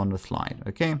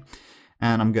 Okay,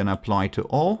 and I'm gonna apply to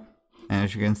all. And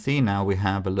as you can see, now we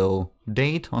have a little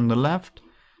date on the left,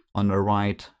 on the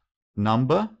right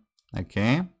number.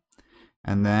 Okay,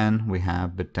 and then we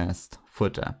have the test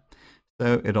footer.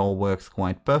 So it all works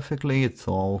quite perfectly. It's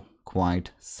all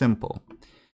quite simple.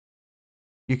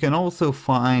 You can also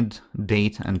find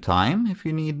date and time if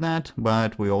you need that,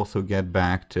 but we also get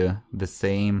back to the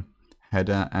same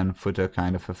header and footer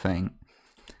kind of a thing.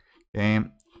 Okay,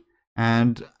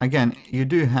 and again, you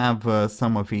do have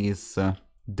some of these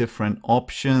different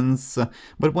options,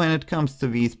 but when it comes to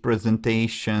these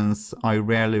presentations, I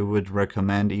rarely would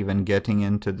recommend even getting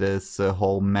into this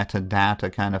whole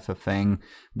metadata kind of a thing.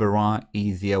 There are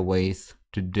easier ways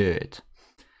to do it.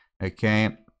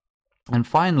 Okay, and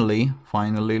finally,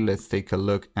 let's take a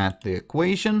look at the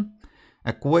equation.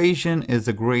 Equation is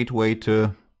a great way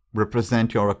to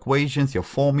represent your equations, your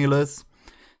formulas.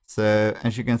 So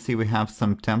as you can see, we have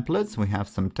some templates.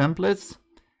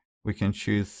 We can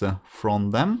choose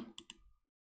from them.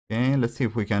 Okay, let's see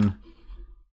if we can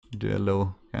do a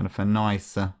little kind of a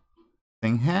nice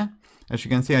thing here. As you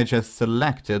can see, I just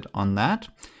selected on that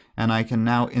and I can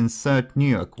now insert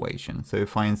new equation. So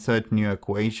if I insert new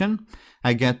equation,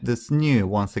 I get this new,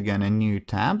 once again, a new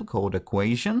tab called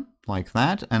equation like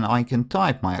that, and I can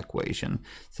type my equation.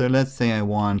 So let's say I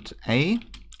want A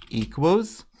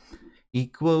equals,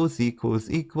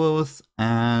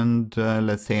 and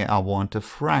let's say I want a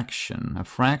fraction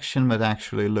that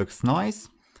actually looks nice.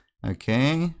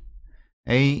 Okay,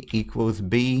 A equals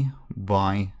B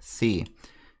by C.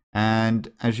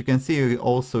 And as you can see, you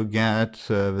also get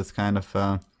this kind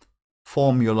of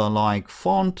formula-like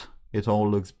font. It all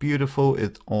looks beautiful.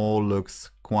 It all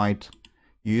looks quite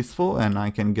useful, and I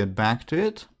can get back to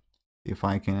it. If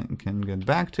I can get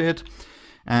back to it.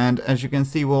 And as you can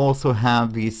see, we also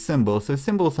have these symbols. So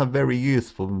symbols are very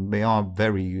useful. They are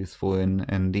very useful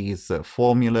in these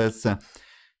formulas.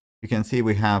 You can see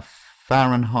we have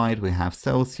Fahrenheit, we have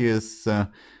Celsius,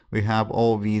 we have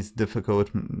all these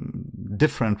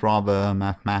different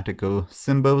mathematical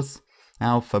symbols,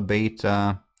 alpha,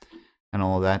 beta, and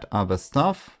all that other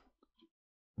stuff.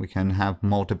 We can have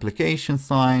multiplication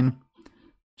sign,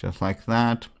 just like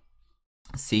that.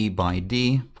 C by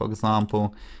D, for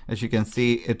example. As you can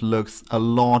see, it looks a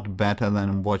lot better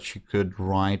than what you could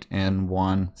write in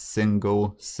one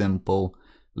single simple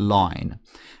line.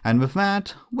 And with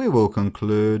that, we will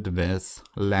conclude this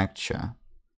lecture.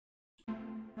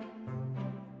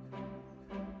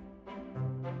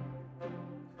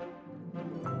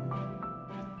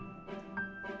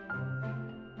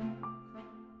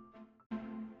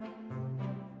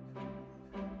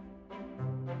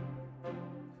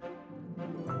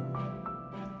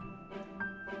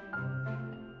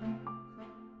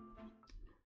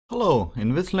 Hello,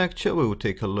 in this lecture we will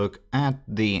take a look at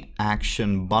the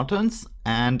action buttons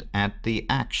and at the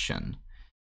action.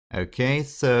 Okay,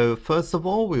 so first of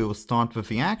all we will start with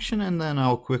the action, and then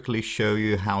I'll quickly show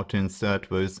you how to insert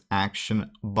those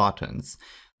action buttons.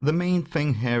 The main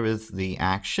thing here is the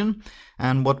action,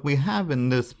 and what we have in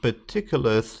this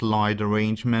particular slide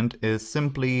arrangement is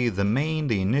simply the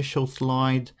initial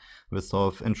slide, the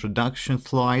sort of introduction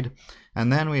slide. And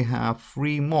then we have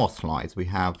 3 more slides. We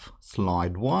have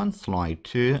slide 1, slide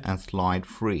 2, and slide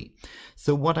 3.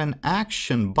 So what an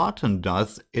action button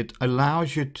does, it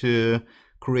allows you to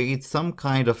create some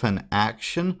kind of an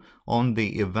action on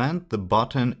the event the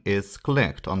button is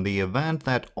clicked, on the event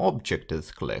that object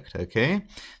is clicked, okay?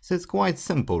 So it's quite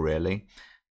simple, really.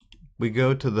 We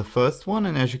go to the first one,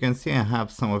 and as you can see, I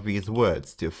have some of these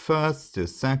words, to first, to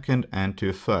second, and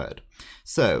to third.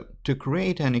 So to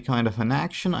create any kind of an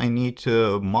action, I need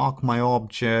to mark my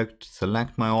object,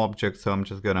 select my object. So I'm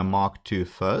just going to mark to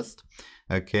first.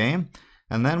 Okay.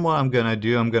 And then what I'm going to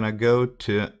do, I'm going to go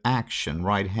to action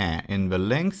right here in the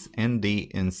links in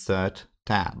the insert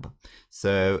tab.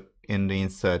 So in the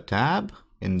insert tab,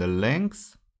 in the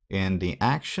links, in the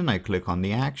action, I click on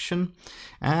the action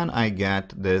and I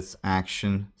get this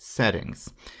action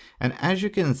settings. And as you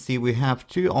can see, we have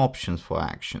 2 options for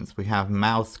actions. We have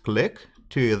mouse click,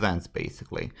 2 events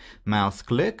basically. Mouse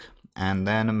click and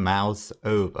then mouse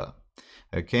over.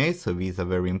 Okay, so these are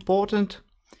very important.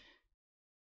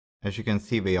 As you can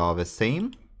see, they are the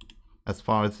same as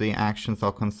far as the actions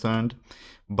are concerned,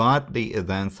 but the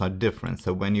events are different.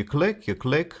 So when you click,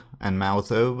 and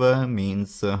mouse over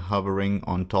means hovering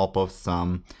on top of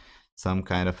some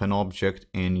kind of an object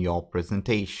in your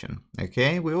presentation.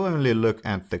 Okay, we will only look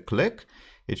at the click.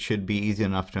 It should be easy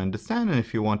enough to understand, and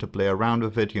if you want to play around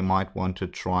with it, you might want to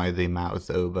try the mouse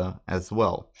over as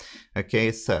well.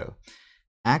 Okay, so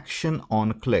action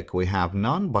on click, we have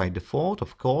none by default,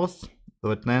 of course,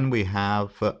 but then we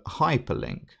have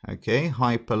hyperlink. Okay,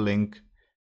 hyperlink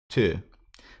to.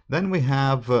 Then we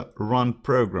have run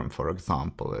program, for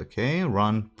example. Okay,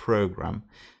 run program.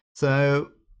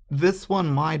 So this one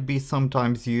might be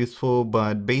sometimes useful,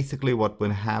 but basically what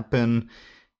would happen,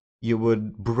 you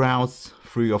would browse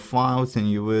through your files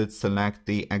and you would select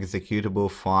the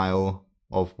executable file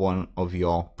of one of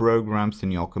your programs in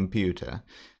your computer.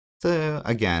 So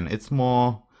again, it's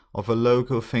more of a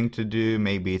local thing to do.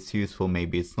 Maybe it's useful,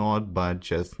 maybe it's not, but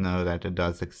just know that it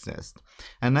does exist.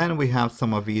 And then we have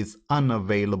some of these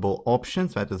unavailable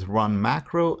options, that is run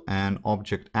macro and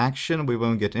object action. We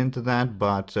won't get into that,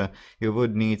 but you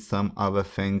would need some other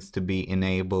things to be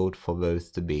enabled for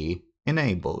those to be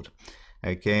enabled.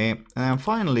 Okay, and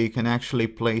finally, you can actually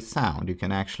play sound. You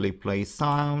can actually play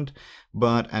sound,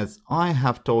 but as I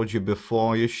have told you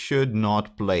before, you should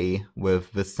not play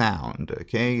with the sound.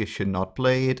 Okay, you should not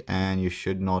play it, and you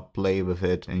should not play with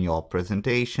it in your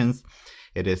presentations.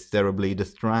 It is terribly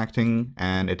distracting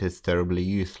and it is terribly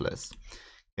useless.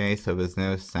 Okay, so there's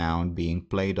no sound being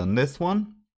played on this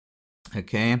one.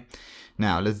 Okay,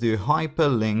 now let's do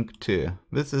hyperlink to.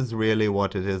 This is really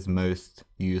what it is most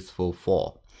useful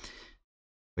for.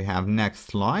 We have next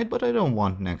slide, but I don't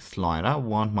want next slide. I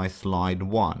want my slide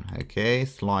 1. Okay,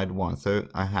 slide 1. So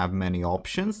I have many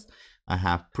options. I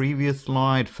have previous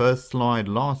slide, first slide,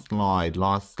 last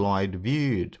slide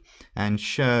viewed, and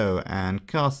show, and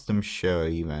custom show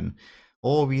even.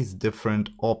 All these different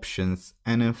options.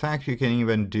 And in fact, you can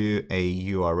even do a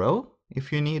URL.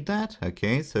 if you need that.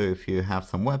 Okay, so if you have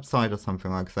some website or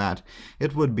something like that,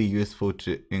 it would be useful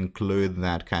to include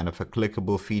that kind of a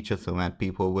clickable feature so that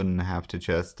people wouldn't have to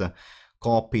just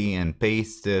copy and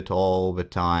paste it all the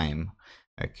time.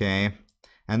 Okay,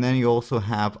 and then you also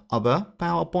have other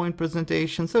PowerPoint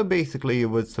presentations. So basically you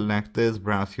would select this,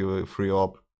 browse through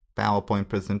your PowerPoint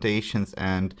presentations,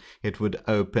 and it would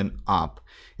open up.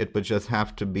 It would just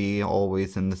have to be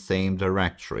always in the same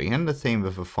directory, and the same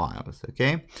with the files.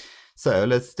 Okay, so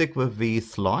let's stick with these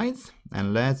slides,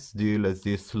 and let's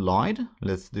do slide.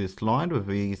 Let's do slide with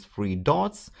these 3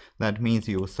 dots. That means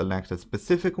you will select a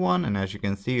specific one, and as you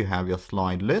can see, you have your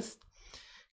slide list.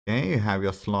 Okay, you have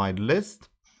your slide list,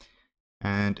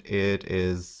 and it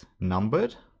is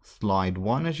numbered. Slide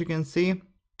 1, as you can see.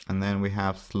 And then we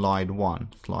have slide 1,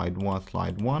 slide 1,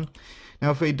 slide 1. Now,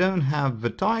 if we don't have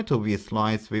the title of these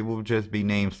slides, we will just be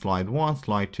named slide 1,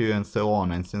 slide 2, and so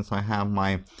on. And since I have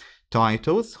my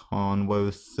titles on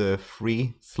those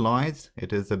 3 slides,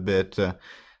 it is a bit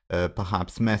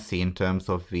perhaps messy in terms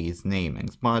of these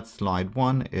namings. But slide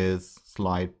 1 is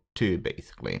slide 2,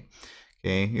 basically.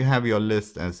 Okay, you have your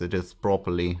list as it is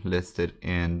properly listed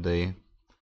in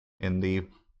the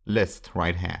list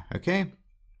right here. Okay.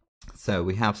 So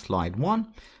we have slide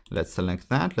 1, let's select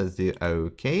that, let's do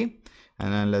OK,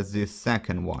 and then let's do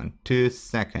second one, to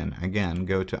second, again,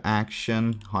 go to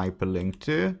action, hyperlink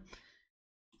to,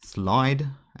 slide,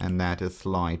 and that is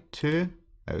slide 2,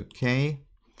 OK,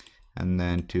 and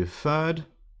then to third,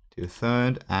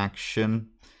 action,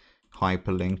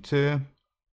 hyperlink to,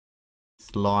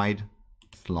 slide,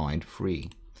 slide 3,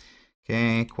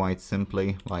 okay, quite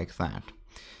simply like that.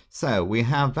 So we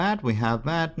have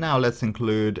that, Now let's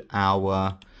include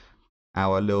our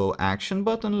little action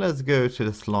button. Let's go to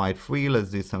the slide 3.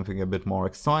 Let's do something a bit more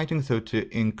exciting. So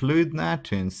to include that,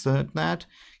 to insert that,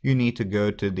 you need to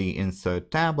go to the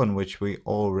Insert tab, on which we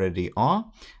already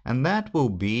are. And that will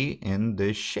be in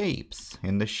the shapes,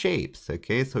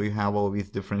 okay? So you have all these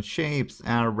different shapes,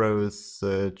 arrows,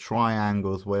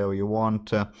 triangles, wherever you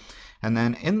want. And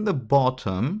then in the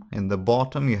bottom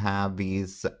you have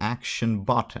these action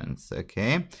buttons,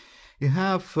 okay? You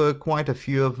have quite a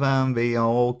few of them. They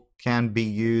all can be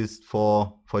used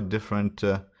for different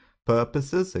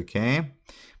purposes, okay?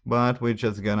 But we're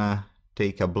just gonna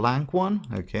take a blank one,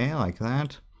 okay, like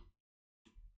that.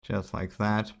 Just like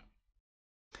that.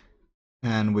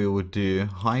 And we would do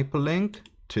hyperlink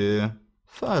to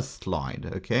first slide,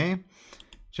 okay?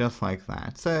 Just like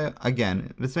that. So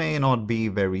again, this may not be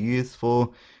very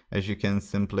useful, as you can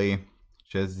simply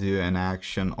just do an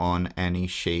action on any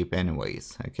shape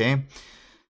anyways, okay?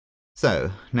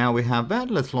 So now we have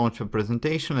that. Let's launch a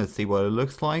presentation. Let's see what it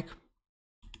looks like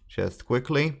just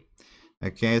quickly.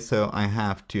 Okay, so I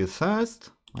have to first.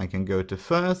 I can go to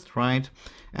first, right?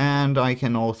 And I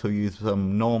can also use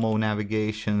some normal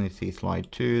navigation. You see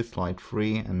slide 2, slide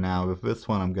 3, and now with this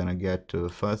one I'm gonna get to the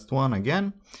first one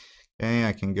again. Okay,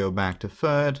 I can go back to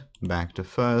third, back to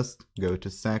first, go to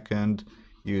second,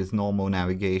 use normal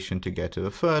navigation to get to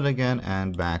the third again,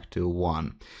 and back to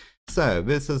 1. So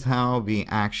this is how the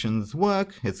actions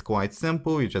work. It's quite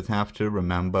simple. You just have to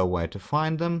remember where to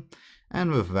find them.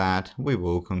 And with that, we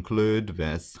will conclude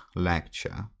this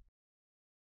lecture.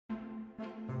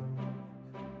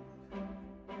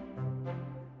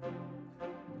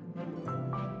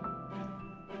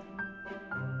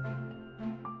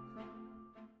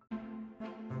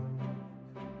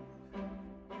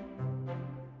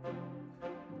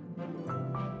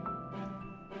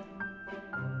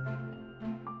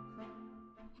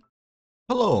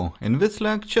 Hello, in this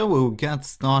lecture we'll get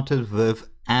started with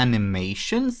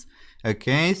animations.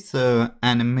 Okay, so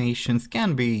animations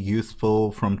can be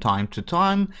useful from time to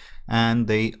time, and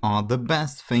they are the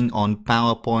best thing on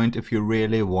PowerPoint if you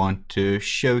really want to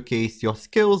showcase your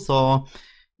skills, or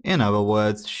in other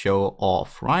words, show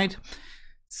off, right?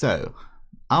 So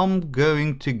I'm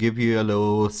going to give you a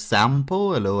little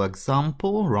sample, a little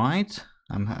example, right?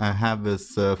 I have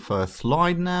this first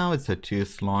slide now. It's a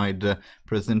 2-slide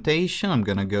presentation. I'm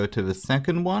gonna go to the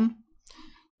second one.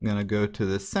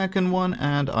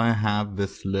 And I have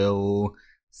this little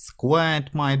square.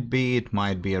 It might be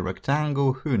a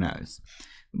rectangle, who knows?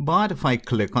 But if I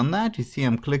click on that, you see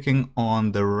I'm clicking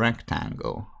on the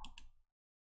rectangle.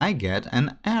 I get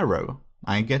an arrow.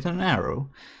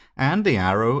 And the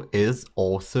arrow is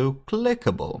also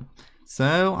clickable.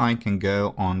 So I can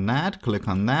go on that, click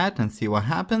on that, and see what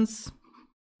happens.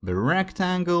 The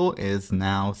rectangle is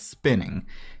now spinning.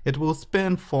 It will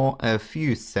spin for a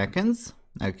few seconds,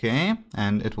 okay,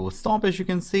 and it will stop, as you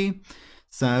can see.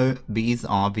 So these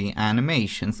are the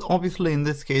animations. Obviously in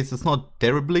this case it's not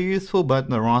terribly useful, but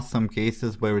there are some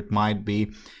cases where it might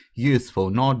be useful,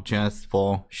 not just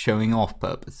for showing off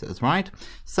purposes, right?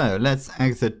 So let's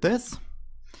exit this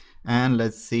and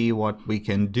let's see what we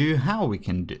can do, how we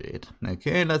can do it.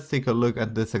 Okay, let's take a look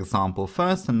at this example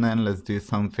first, and then let's do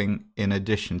something in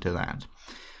addition to that.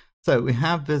 So we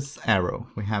have this arrow,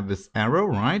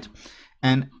 right?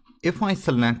 And if I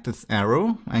select this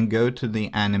arrow and go to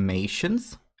the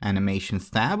animations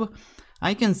tab,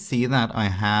 I can see that I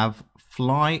have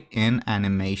fly in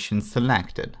animation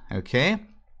selected, okay?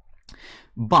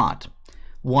 But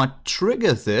what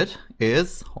triggers it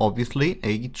is obviously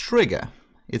a trigger.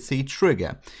 It's a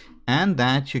trigger, and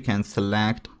that you can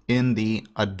select in the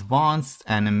advanced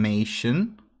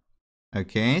animation,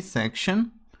 okay,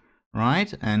 section,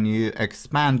 right? And you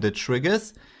expand the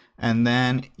triggers, and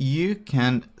then you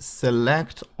can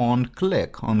select on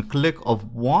click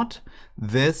of what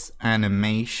this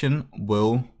animation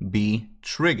will be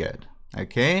triggered,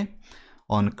 okay?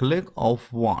 On click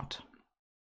of what?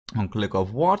 On click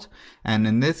of what? And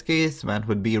in this case that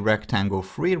would be rectangle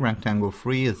 3. Rectangle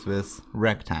 3 is this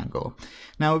rectangle.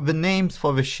 Now the names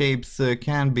for the shapes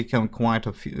can become quite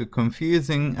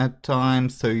confusing at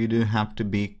times, so you do have to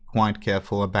be quite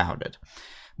careful about it.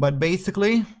 But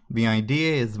basically the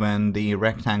idea is when the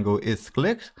rectangle is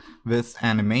clicked, this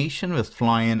animation, this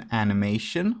fly-in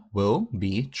animation will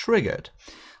be triggered.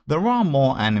 There are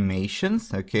more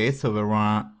animations, okay? So there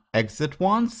are exit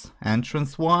ones,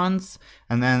 entrance ones,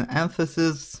 and then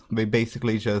emphasis. They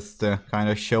basically just kind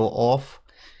of show off,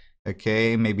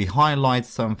 okay, maybe highlight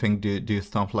something, do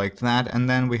stuff like that. And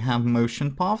then we have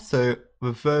motion paths. So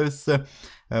with those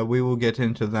we will get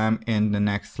into them in the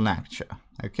next lecture,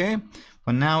 okay?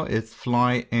 For now it's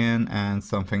fly in and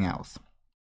something else.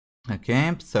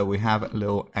 Okay, so we have a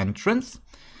little entrance,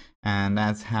 and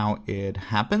that's how it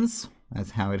happens.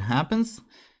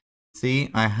 See,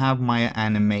 I have my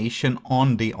animation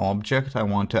on the object I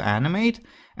want to animate,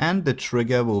 and the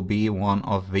trigger will be one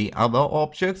of the other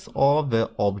objects or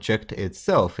the object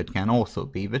itself. It can also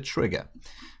be the trigger.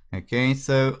 Okay,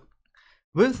 so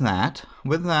with that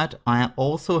I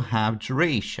also have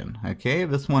duration. Okay,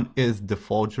 this one is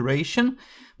default duration,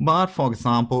 but for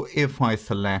example, if I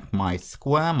select my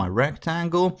square, my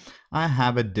rectangle, I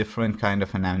have a different kind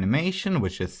of an animation,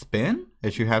 which is spin,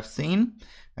 as you have seen.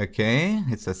 Okay,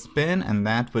 it's a spin, and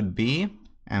that would be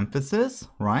emphasis,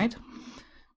 right?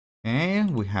 Okay,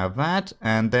 we have that,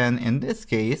 and then in this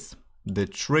case the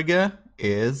trigger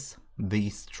is the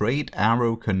straight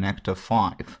arrow connector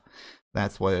 5.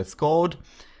 That's what it's called.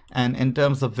 And in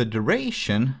terms of the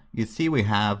duration, you see we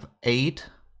have 8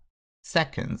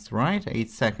 seconds, right? 8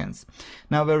 seconds.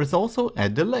 Now there is also a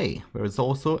delay.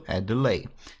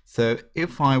 So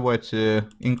if I were to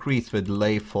increase the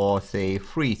delay for say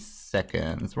 3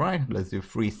 seconds, right? Let's do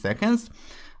 3 seconds.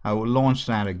 I will launch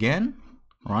that again,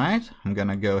 right? I'm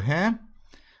gonna go here,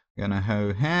 and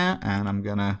I'm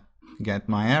gonna get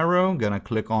my arrow, gonna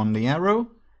click on the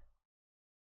arrow.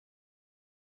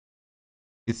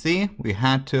 You see, we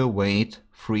had to wait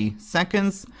 3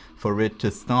 seconds for it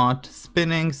to start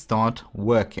spinning, start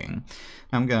working.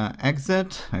 I'm gonna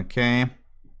exit, okay,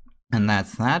 and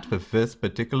that's that with this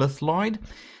particular slide.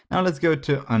 Now let's go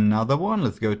to another one.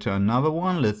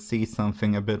 Let's see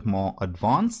something a bit more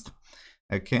advanced.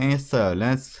 Okay, so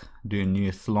let's do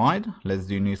new slide. Let's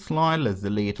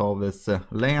delete all this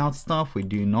layout stuff. We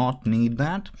do not need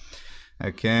that.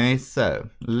 Okay, so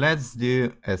let's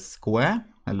do a square.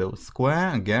 A little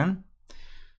square again,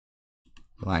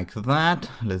 like that.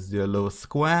 Let's do a little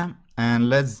square, and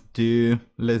let's do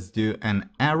an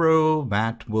arrow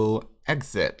that will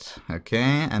exit.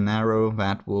 Okay, an arrow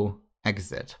that will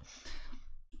exit.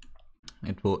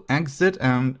 It will exit,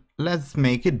 and let's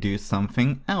make it do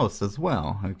something else as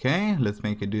well. Okay, let's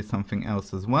make it do something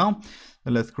else as well.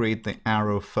 So let's create the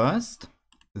arrow first.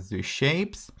 Let's do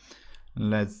shapes.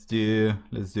 Let's do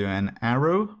an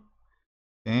arrow.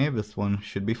 Okay, this one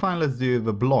should be fine. Let's do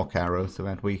the block arrow so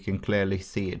that we can clearly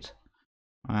see it.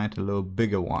 Right, a little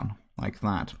bigger one, like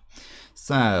that.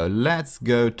 So let's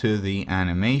go to the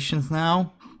animations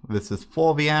now. This is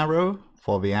for the arrow.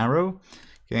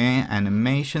 Okay,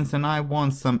 animations, and I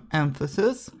want some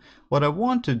emphasis. What I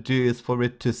want to do is for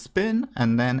it to spin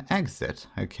and then exit.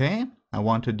 Okay, I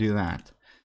want to do that.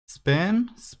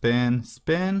 Spin, spin,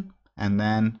 spin, and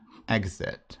then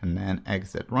exit,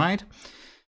 right?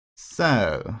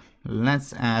 So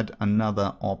let's add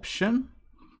another option.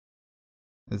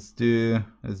 Let's do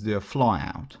a fly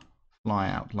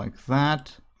out like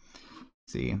that.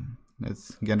 See,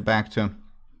 let's get back to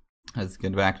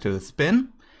the spin,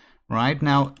 Right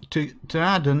now, to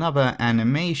add another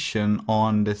animation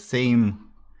on the same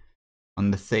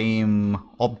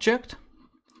object,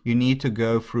 you need to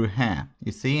go through here.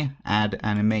 You see, add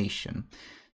animation.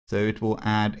 So it will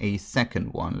add a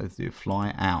second one. Let's do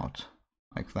fly out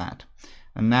like that.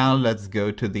 And now let's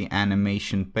go to the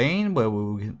animation pane where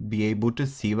we'll be able to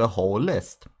see the whole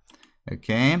list.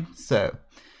 Okay, so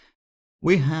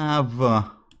we have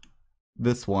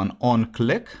this one on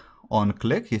click.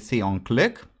 You see on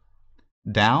click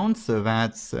down, so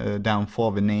that's down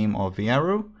for the name of the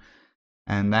arrow,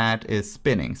 and that is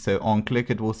spinning. So on click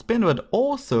it will spin, but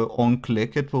also on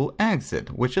click it will exit,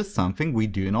 which is something we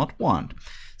do not want.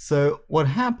 So what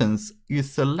happens, you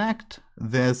select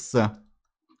this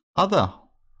other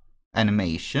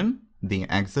animation, the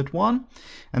exit one,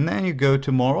 and then you go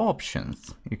to more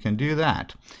options. You can do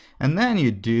that, and then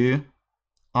you do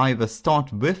either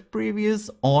start with previous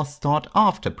or start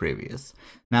after previous.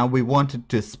 Now we want it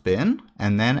to spin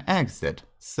and then exit,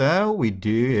 so we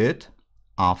do it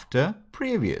after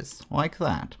previous, like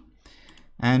that.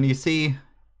 And you see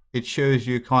it shows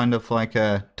you kind of like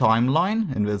a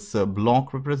timeline in this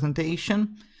block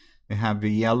representation. You have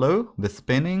the yellow, the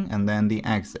spinning, and then the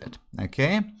exit.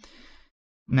 Okay,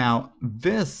 now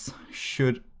this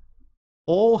should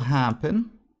all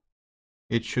happen,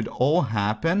 it should all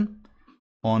happen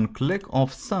on click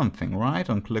of something, right?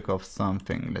 On click of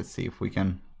something. Let's see if we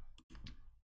can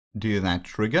do that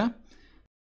trigger.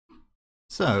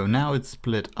 So now it's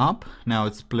split up.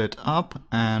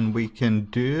 And we can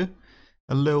do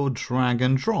a little drag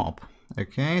and drop.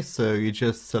 Okay, so you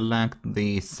just select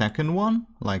the second one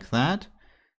like that,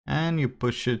 and you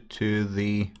push it to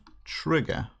the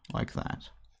trigger like that.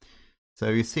 So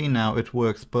you see now it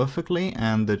works perfectly,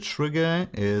 and the trigger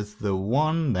is the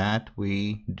one that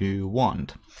we do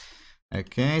want.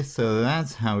 Okay, so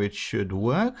that's how it should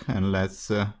work, and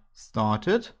let's start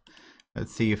it.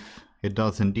 Let's see if it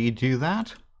does indeed do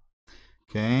that.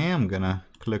 Okay, I'm gonna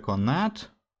click on that.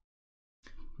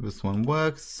 This one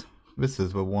works. This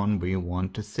is the one we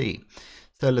want to see.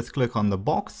 So let's click on the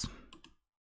box.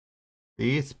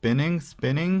 See,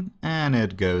 spinning, and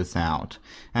it goes out.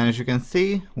 And as you can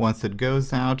see, once it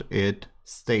goes out, it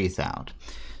stays out.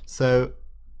 So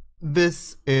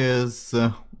this is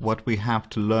what we have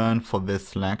to learn for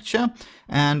this lecture.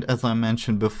 And as I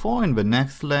mentioned before, in the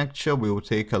next lecture, we will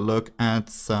take a look at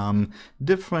some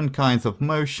different kinds of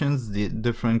motions, the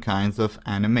different kinds of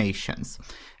animations.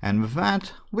 And with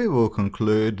that, we will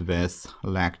conclude this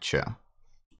lecture.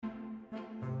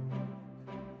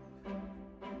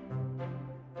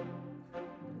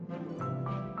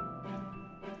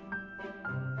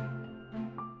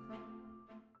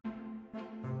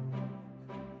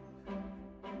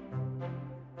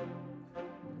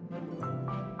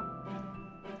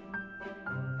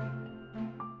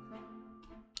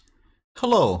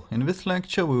 Hello, in this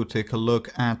lecture we will take a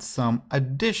look at some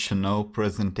additional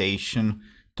presentation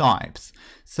types.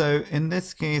 So in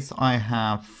this case I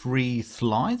have 3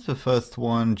 slides, the first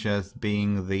one just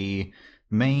being the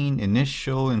main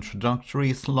initial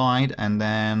introductory slide, and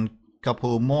then a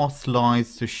couple more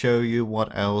slides to show you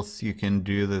what else you can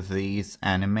do with these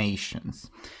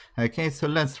animations. Okay, so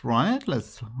let's run it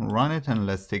and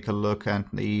let's take a look at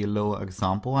the little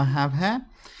example I have here.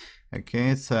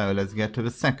 Okay, so let's get to the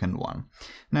second one.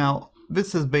 Now,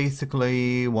 this is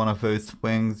basically one of those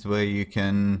things where you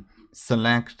can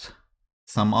select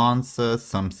some answers,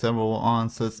 several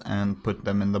answers, and put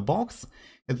them in the box.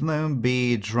 It won't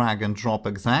be drag and drop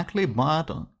exactly, but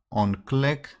on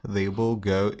click, they will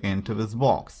go into this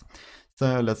box.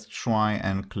 So let's try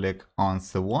and click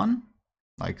answer 1,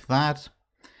 like that.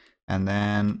 And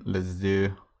then let's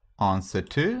do answer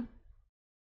 2.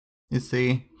 You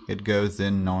see, it goes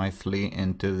in nicely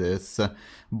into this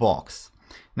box.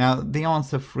 Now the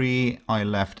answer 3 I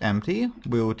left empty.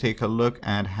 We will take a look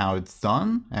at how it's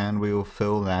done, and we will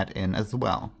fill that in as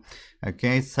well.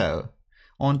 Okay, so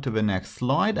on to the next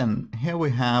slide, and here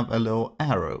we have a little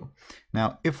arrow.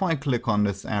 Now if I click on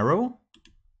this arrow,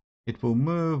 it will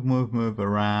move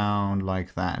around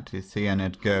like that, you see, and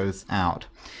it goes out.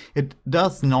 It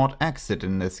does not exit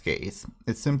in this case.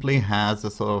 It simply has a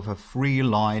sort of a free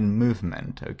line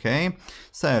movement, okay?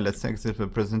 So let's exit the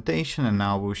presentation, and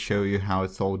now we'll show you how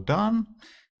it's all done.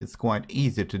 It's quite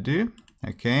easy to do,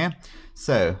 okay?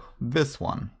 So this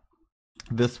one,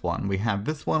 we have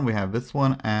this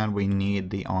one, and we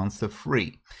need the answer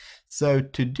 3. So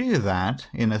to do that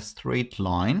in a straight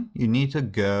line, you need to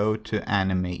go to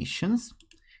animations.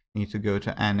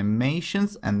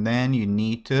 And then you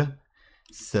need to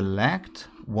select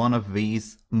one of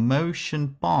these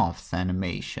motion paths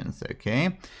animations,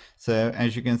 okay? So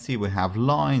as you can see, we have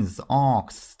lines,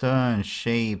 arcs, turns,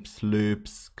 shapes,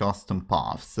 loops, custom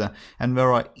paths, and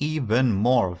there are even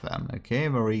more of them, okay?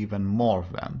 There are even more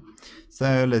of them.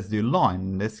 So let's do line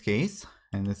in this case.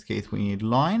 In this case, we need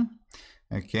line.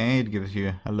 Okay, it gives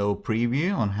you a little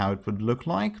preview on how it would look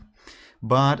like.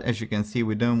 But as you can see,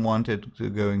 we don't want it to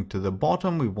going to the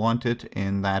bottom. We want it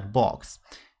in that box.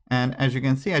 And as you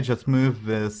can see, I just moved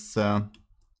this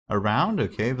around.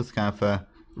 Okay, this kind of a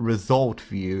result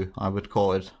view, I would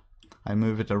call it. I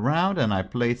move it around and I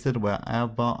place it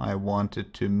wherever I want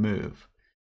it to move.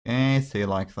 Okay, say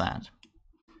like that.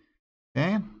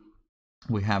 Okay,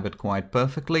 we have it quite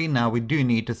perfectly. Now we do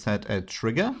need to set a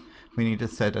trigger. We need to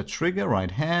set a trigger right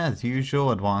here, as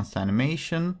usual, advanced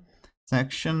animation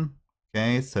section.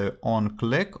 Okay, so on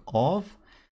click of,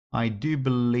 I do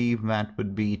believe that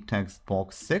would be text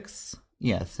box 6.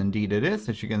 Yes, indeed it is.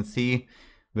 As you can see,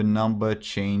 the number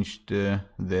changed to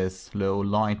this little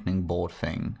lightning bolt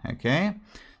thing. Okay,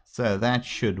 so that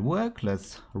should work.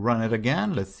 Let's run it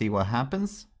again. Let's see what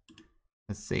happens.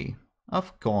 Let's see.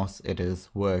 Of course it is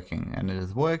working, and it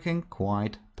is working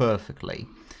quite perfectly.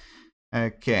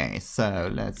 Okay,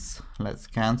 so let's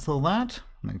cancel that.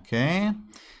 Okay,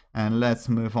 and let's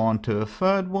move on to a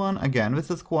third one. Again,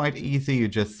 this is quite easy. You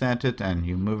just set it and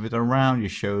you move it around. You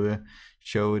show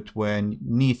it where it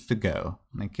needs to go.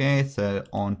 Okay, so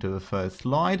on to the first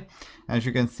slide. As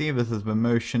you can see, this is the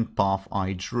motion path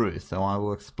I drew. So I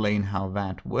will explain how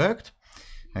that worked.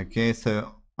 Okay,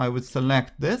 so I would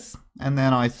select this and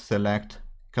then I select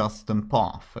custom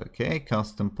path. Okay,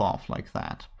 custom path like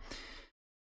that.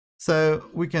 So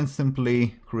we can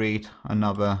simply create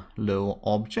another little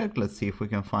object. Let's see if we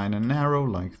can find an arrow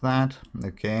like that.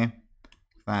 Okay,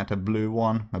 that a blue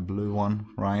one,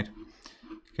 right?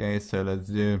 Okay, so let's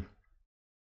do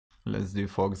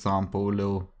for example a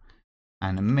little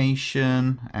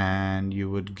animation, and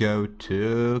you would go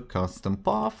to custom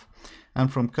path,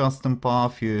 and from custom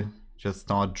path you just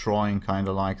start drawing kind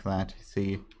of like that. You see,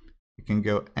 you can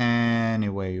go any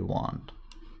way you want.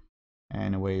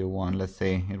 Let's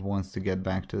say it wants to get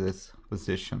back to this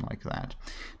position like that.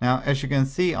 Now, as you can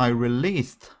see, I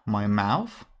released my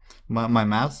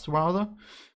mouse rather.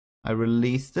 I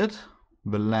released it,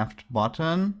 the left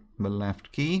button, the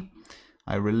left key.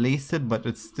 I released it, but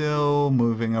it's still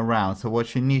moving around. So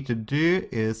what you need to do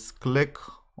is click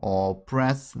or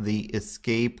press the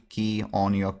escape key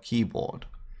on your keyboard.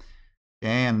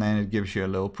 Okay, and then it gives you a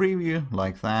little preview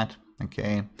like that.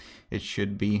 Okay, it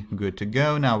should be good to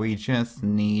go. Now we just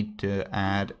need to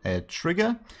add a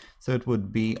trigger. So it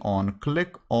would be on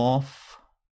click off,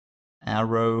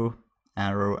 arrow,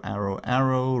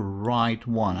 right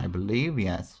one, I believe.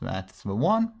 Yes, that's the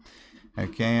one.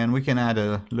 Okay, and we can add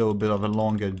a little bit of a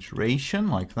longer duration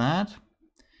like that.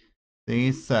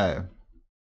 See, so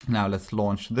now let's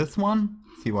launch this one,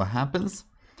 see what happens.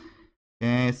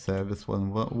 Okay, so this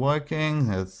one working.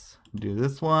 Let's do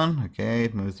this one. Okay,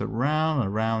 it moves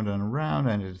around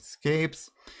and it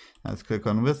escapes. Let's click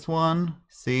on this one.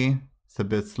 See, it's a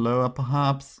bit slower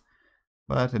perhaps,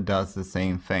 but it does the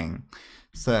same thing.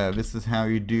 So this is how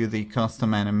you do the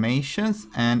custom animations.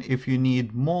 And if you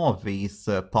need more of these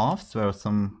paths, there are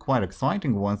some quite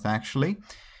exciting ones actually.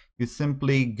 You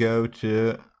simply go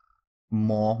to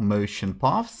more motion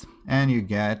paths and you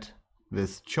get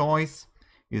this choice.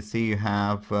 You see you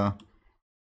have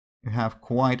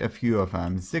quite a few of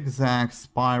them: zigzags,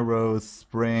 spirals,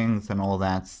 springs, and all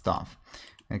that stuff.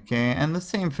 Okay, and the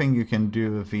same thing you can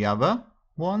do with the other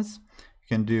ones. You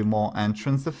can do more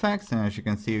entrance effects, and as you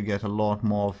can see, you get a lot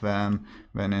more of them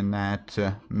than in that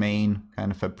main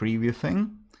kind of a preview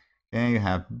thing. Okay, you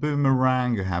have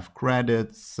boomerang, you have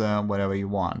credits, whatever you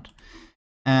want.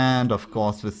 And of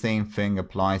course, the same thing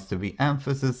applies to the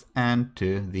emphasis and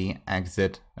to the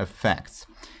exit effects.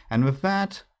 And with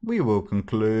that, we will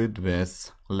conclude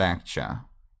this lecture.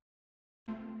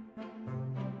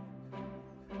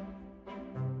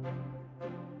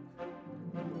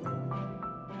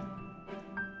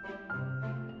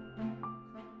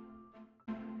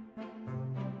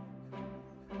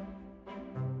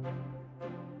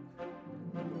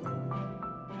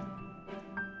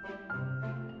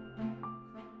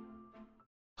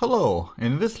 Hello,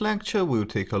 in this lecture we'll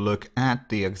take a look at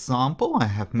the example I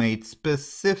have made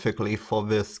specifically for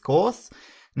this course.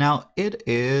 Now it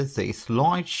is a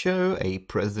slideshow, a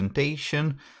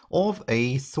presentation of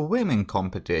a swimming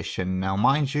competition. Now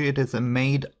mind you, it is a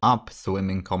made-up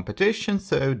swimming competition,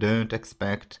 so don't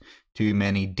expect too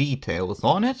many details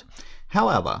on it.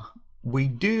 However, we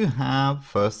do have,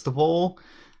 first of all,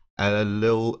 a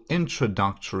little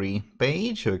introductory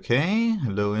page, okay, a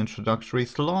little introductory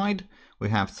slide. We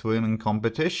have swimming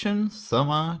competition,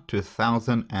 summer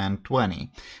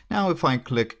 2020. Now if I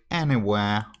click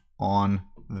anywhere on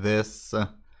this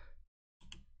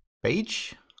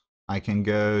page, I can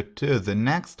go to the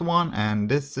next one, and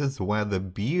this is where the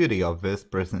beauty of this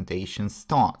presentation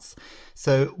starts.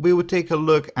 So we will take a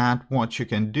look at what you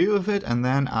can do with it, and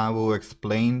then I will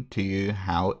explain to you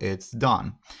how it's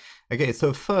done. Okay,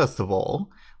 so first of all,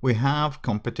 we have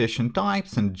competition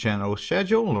types and general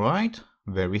schedule, right?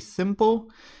 Very simple,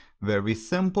 very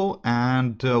simple.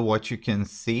 And what you can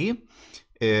see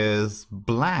is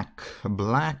black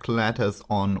letters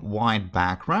on white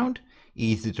background,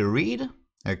 easy to read.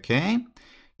 Okay,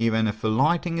 even if the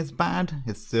lighting is bad,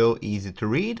 it's still easy to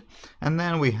read. And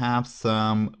then we have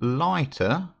some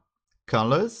lighter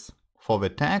colors for the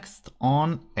text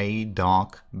on a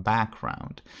dark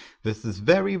background. This is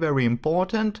very, very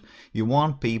important. You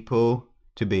want people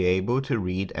to be able to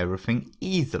read everything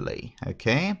easily.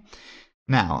 Okay,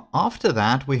 now after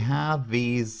that we have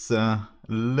these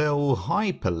little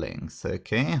hyperlinks.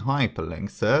 Okay,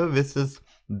 hyperlinks. So this is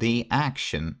the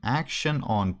action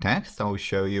on text. I'll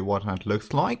show you what that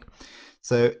looks like.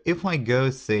 So if I go,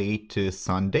 say, to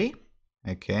Sunday,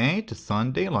 okay, to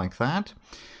Sunday like that,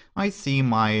 I see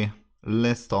my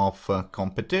list of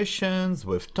competitions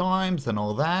with times and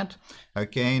all that.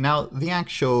 Okay, now the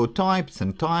actual types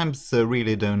and times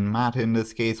really don't matter in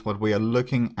this case. What we are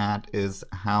looking at is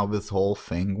how this whole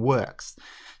thing works.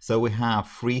 So we have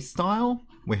freestyle,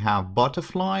 we have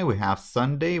butterfly, we have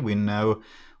Sunday, we know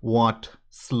what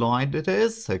slide it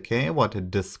is, okay, what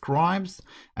it describes,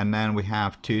 and then we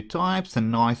have two types, a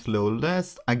nice little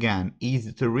list, again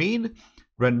easy to read,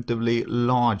 relatively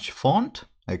large font,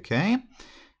 okay,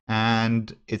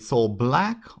 and it's all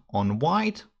black on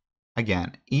white,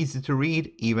 again easy to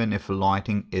read even if the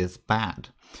lighting is bad.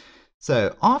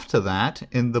 So after that,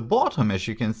 in the bottom, as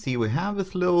you can see, we have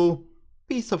this little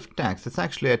piece of text. It's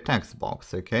actually a text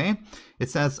box, okay? It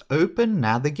says open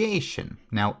navigation.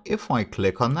 Now if I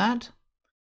click on that,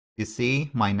 you see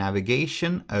my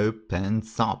navigation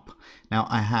opens up. Now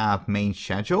I have main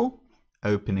schedule,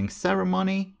 opening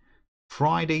ceremony,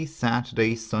 Friday,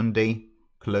 Saturday, Sunday,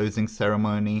 closing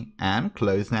ceremony, and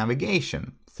close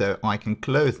navigation. So I can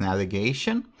close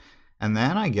navigation, and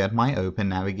then I get my open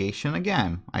navigation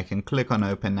again. I can click on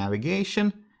open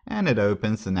navigation, and it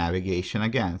opens the navigation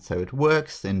again. So it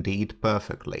works indeed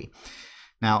perfectly.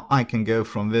 Now I can go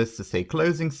from this to say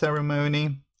closing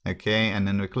ceremony, okay, and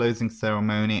in the closing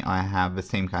ceremony I have the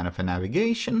same kind of a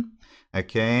navigation,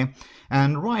 okay,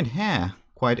 and right here,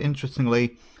 quite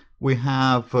interestingly, we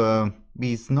have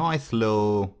these nice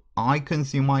little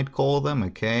icons, you might call them,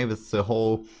 okay, this is a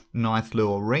whole nice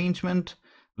little arrangement,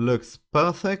 looks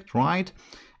perfect, right?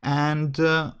 And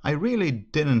I really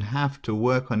didn't have to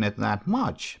work on it that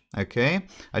much, okay?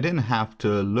 I didn't have to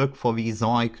look for these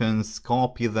icons,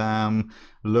 copy them,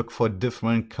 look for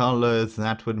different colors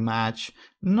that would match.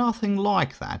 Nothing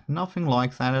like that, nothing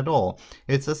like that at all.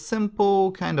 It's a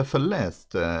simple kind of a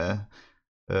list,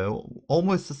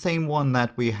 almost the same one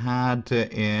that we had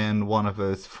in one of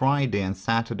those Friday and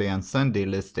Saturday and Sunday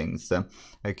listings,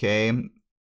 okay?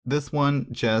 This one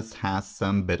just has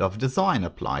some bit of design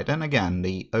applied, and again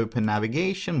the open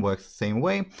navigation works the same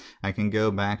way. I can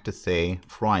go back to say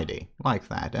Friday like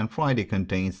that, and Friday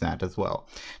contains that as well.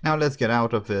 Now let's get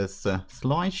out of this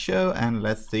slideshow and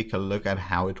let's take a look at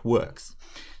how it works.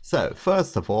 So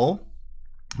first of all,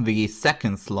 the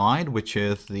second slide, which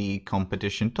is the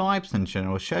competition types and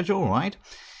general schedule, right?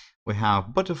 We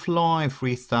have butterfly,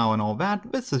 freestyle and all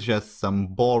that. This is just some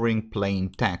boring plain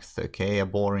text, okay, a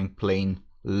boring plain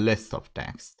list of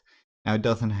text. Now it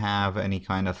doesn't have any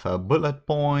kind of a bullet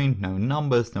point, no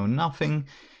numbers, no nothing.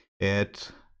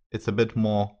 It's a bit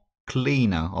more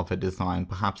cleaner of a design,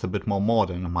 perhaps a bit more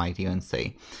modern, I might even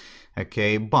say.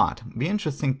 Okay, but the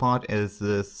interesting part is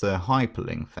this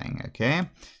hyperlink thing, okay?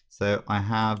 So I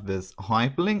have this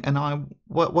hyperlink, and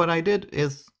what I did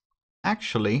is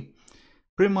actually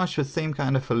pretty much the same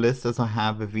kind of a list as I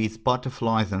have with these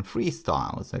butterflies and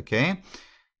freestyles, okay?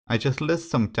 I just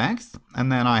list some text,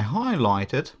 and then I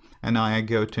highlight it, and I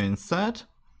go to insert,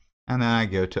 and then I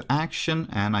go to action,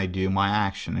 and I do my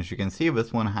action. As you can see,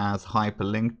 this one has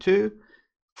hyperlink to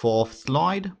fourth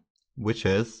slide, which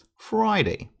is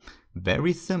Friday.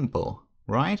 Very simple,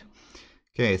 right?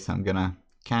 Okay, so I'm gonna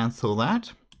cancel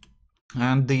that.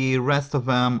 And the rest of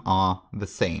them are the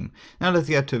same. Now let's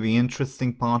get to the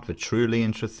interesting part, the truly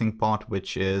interesting part,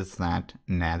 which is that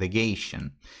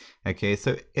navigation. Okay,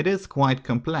 so it is quite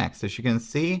complex. As you can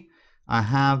see, I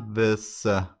have this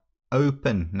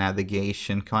open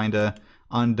navigation kind of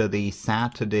under the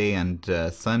Saturday and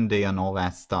Sunday and all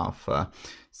that stuff.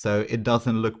 So it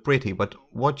doesn't look pretty. But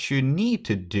what you need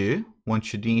to do,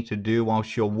 whilst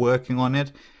you're working on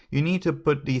it, you need to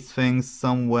put these things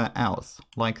somewhere else,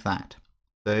 like that.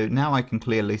 So now I can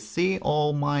clearly see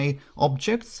all my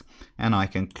objects and I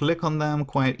can click on them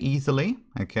quite easily,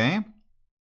 okay?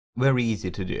 Very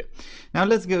easy to do. Now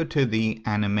let's go to the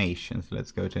animations.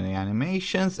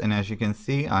 And as you can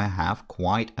see, I have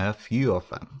quite a few of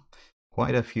them.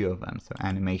 So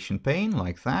animation pane,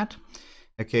 like that.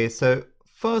 Okay, so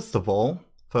first of all,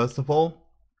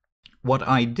 what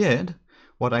I did,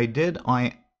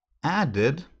 I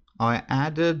added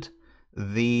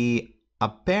the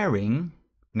appearing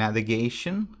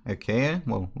navigation, okay,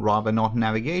 well, rather not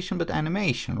navigation, but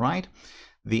animation, right?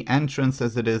 The entrance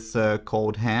as it is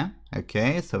called here,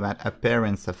 okay, so that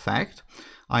appearance effect.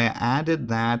 I added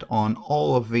that on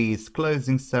all of these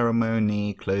closing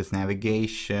ceremony, close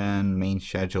navigation, main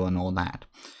schedule and all that.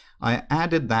 I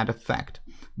added that effect.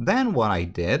 Then what I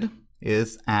did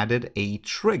is added a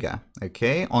trigger,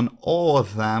 okay, on all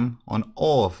of them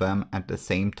at the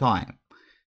same time,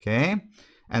 okay.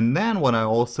 And then what I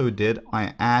also did,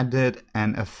 I added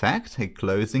an effect, a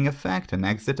closing effect, an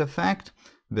exit effect,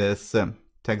 this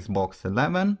text box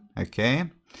 11,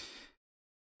 okay.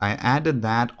 I added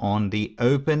that on the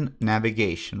open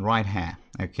navigation right here,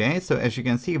 okay. So as you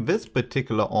can see, this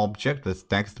particular object, this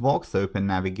text box, open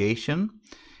navigation,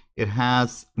 it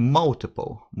has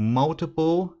multiple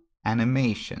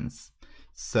animations.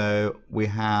 So we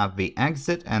have the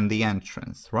exit and the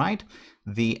entrance, right?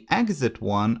 The exit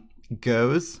one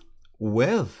goes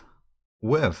with,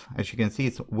 as you can see,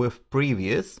 it's with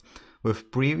previous,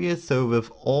 so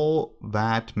with all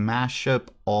that mashup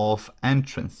of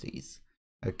entrances,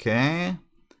 okay.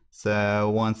 So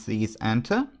once these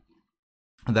enter,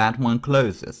 that one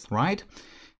closes, right?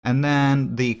 And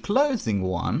then the closing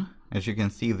one, as you can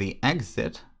see, the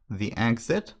exit,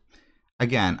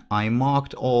 again, I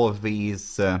marked all of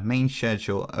these main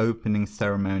schedule, opening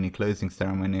ceremony, closing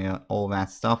ceremony, all that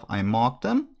stuff, I marked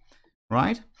them,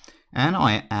 right? And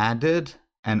I added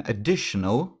an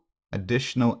additional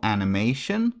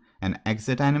animation, an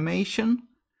exit animation,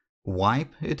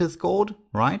 wipe it is called,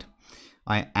 right?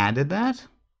 I added that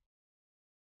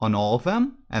on all of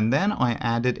them, and then I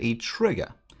added a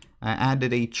trigger.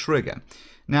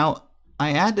 Now,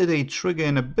 I added a trigger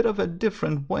in a bit of a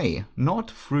different way,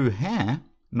 not through here,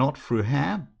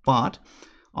 but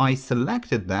I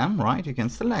selected them, right? You can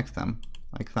select them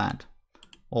like that.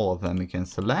 All of them you can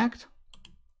select,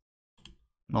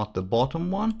 not the bottom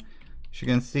one. As you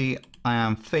can see, I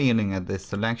am failing at this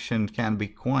selection. It can be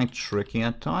quite tricky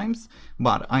at times,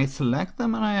 but I select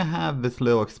them and I have this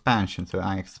little expansion. So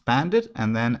I expand it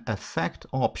and then effect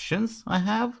options I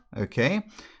have, okay,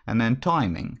 and then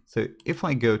timing. So if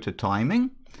I go to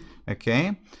timing,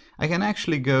 okay, I can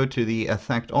actually go to the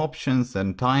effect options,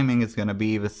 and timing is going to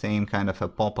be the same kind of a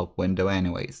pop-up window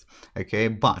anyways, okay,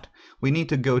 but we need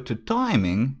to go to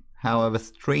timing, however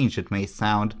strange it may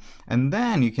sound, and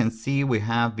then you can see we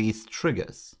have these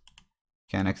triggers.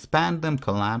 You can expand them,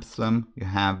 collapse them, you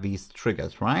have these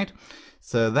triggers, right?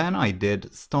 So then I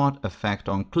did start effect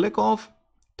on click off,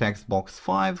 text box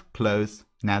 5, close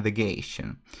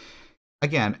navigation.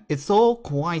 Again, it's all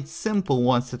quite simple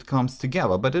once it comes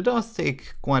together, but it does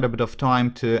take quite a bit of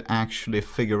time to actually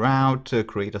figure out, to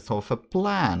create a sort of a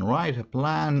plan, right? A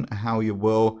plan how you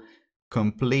will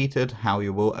complete it, how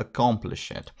you will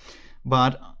accomplish it.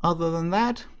 But other than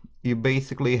that, you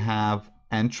basically have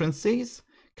entrances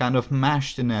kind of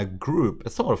mashed in a group, a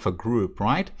sort of a group,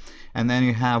 right? And then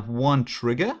you have one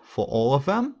trigger for all of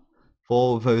them, for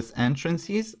all of those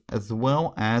entrances, as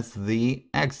well as the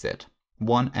exit,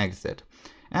 one exit.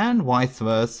 And vice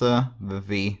versa with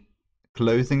the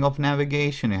closing of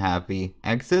navigation, you have the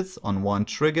exits on one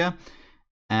trigger,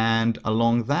 and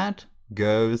along that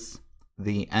goes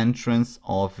the entrance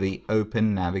of the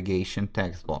open navigation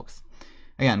text box.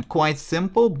 Again, quite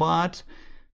simple, but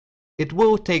it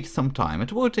will take some time.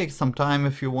 It will take some time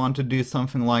if you want to do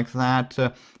something like that,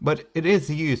 but it is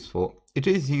useful. It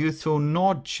is useful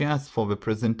not just for the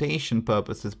presentation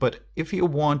purposes, but if you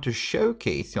want to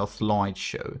showcase your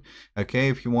slideshow, okay,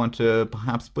 if you want to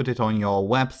perhaps put it on your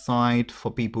website for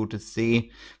people to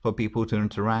see, for people to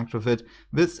interact with it,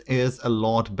 this is a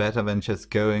lot better than just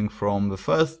going from the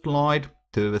first slide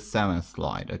to the 7th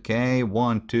slide, okay,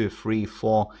 1, 2, 3,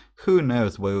 4, who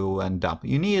knows where we will end up.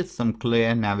 You need some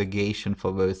clear navigation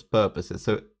for those purposes,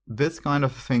 so this kind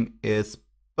of thing is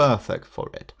perfect for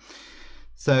it.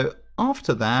 So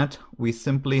after that, we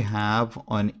simply have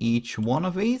on each one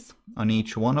of these,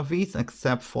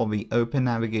 except for the open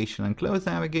navigation and close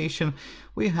navigation,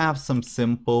 we have some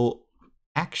simple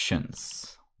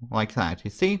actions, like that.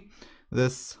 You see,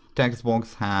 this text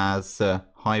box has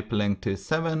hyperlink to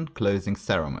 7 closing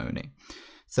ceremony.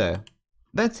 So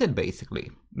that's it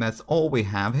basically. That's all we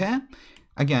have here.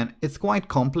 Again, it's quite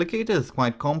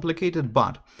complicated,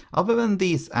 but other than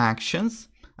these actions,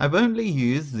 I've only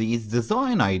used these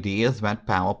design ideas that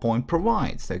PowerPoint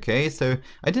provides, okay? So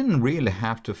I didn't really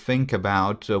have to think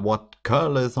about what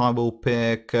colors I will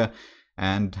pick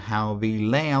and how the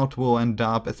layout will end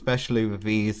up, especially with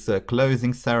these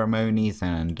closing ceremonies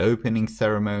and opening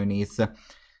ceremonies.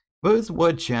 Those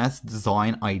were just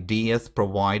design ideas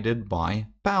provided by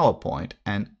PowerPoint,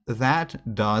 and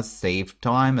that does save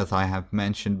time, as I have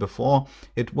mentioned before.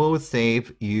 It will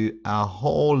save you a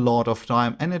whole lot of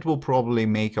time, and it will probably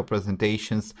make your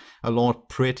presentations a lot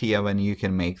prettier when you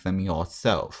can make them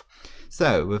yourself.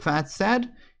 So with that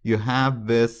said, you have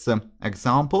this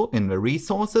example in the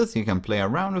resources. You can play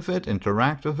around with it,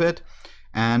 interact with it,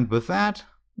 and with that,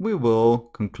 we will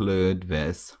conclude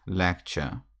this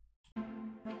lecture.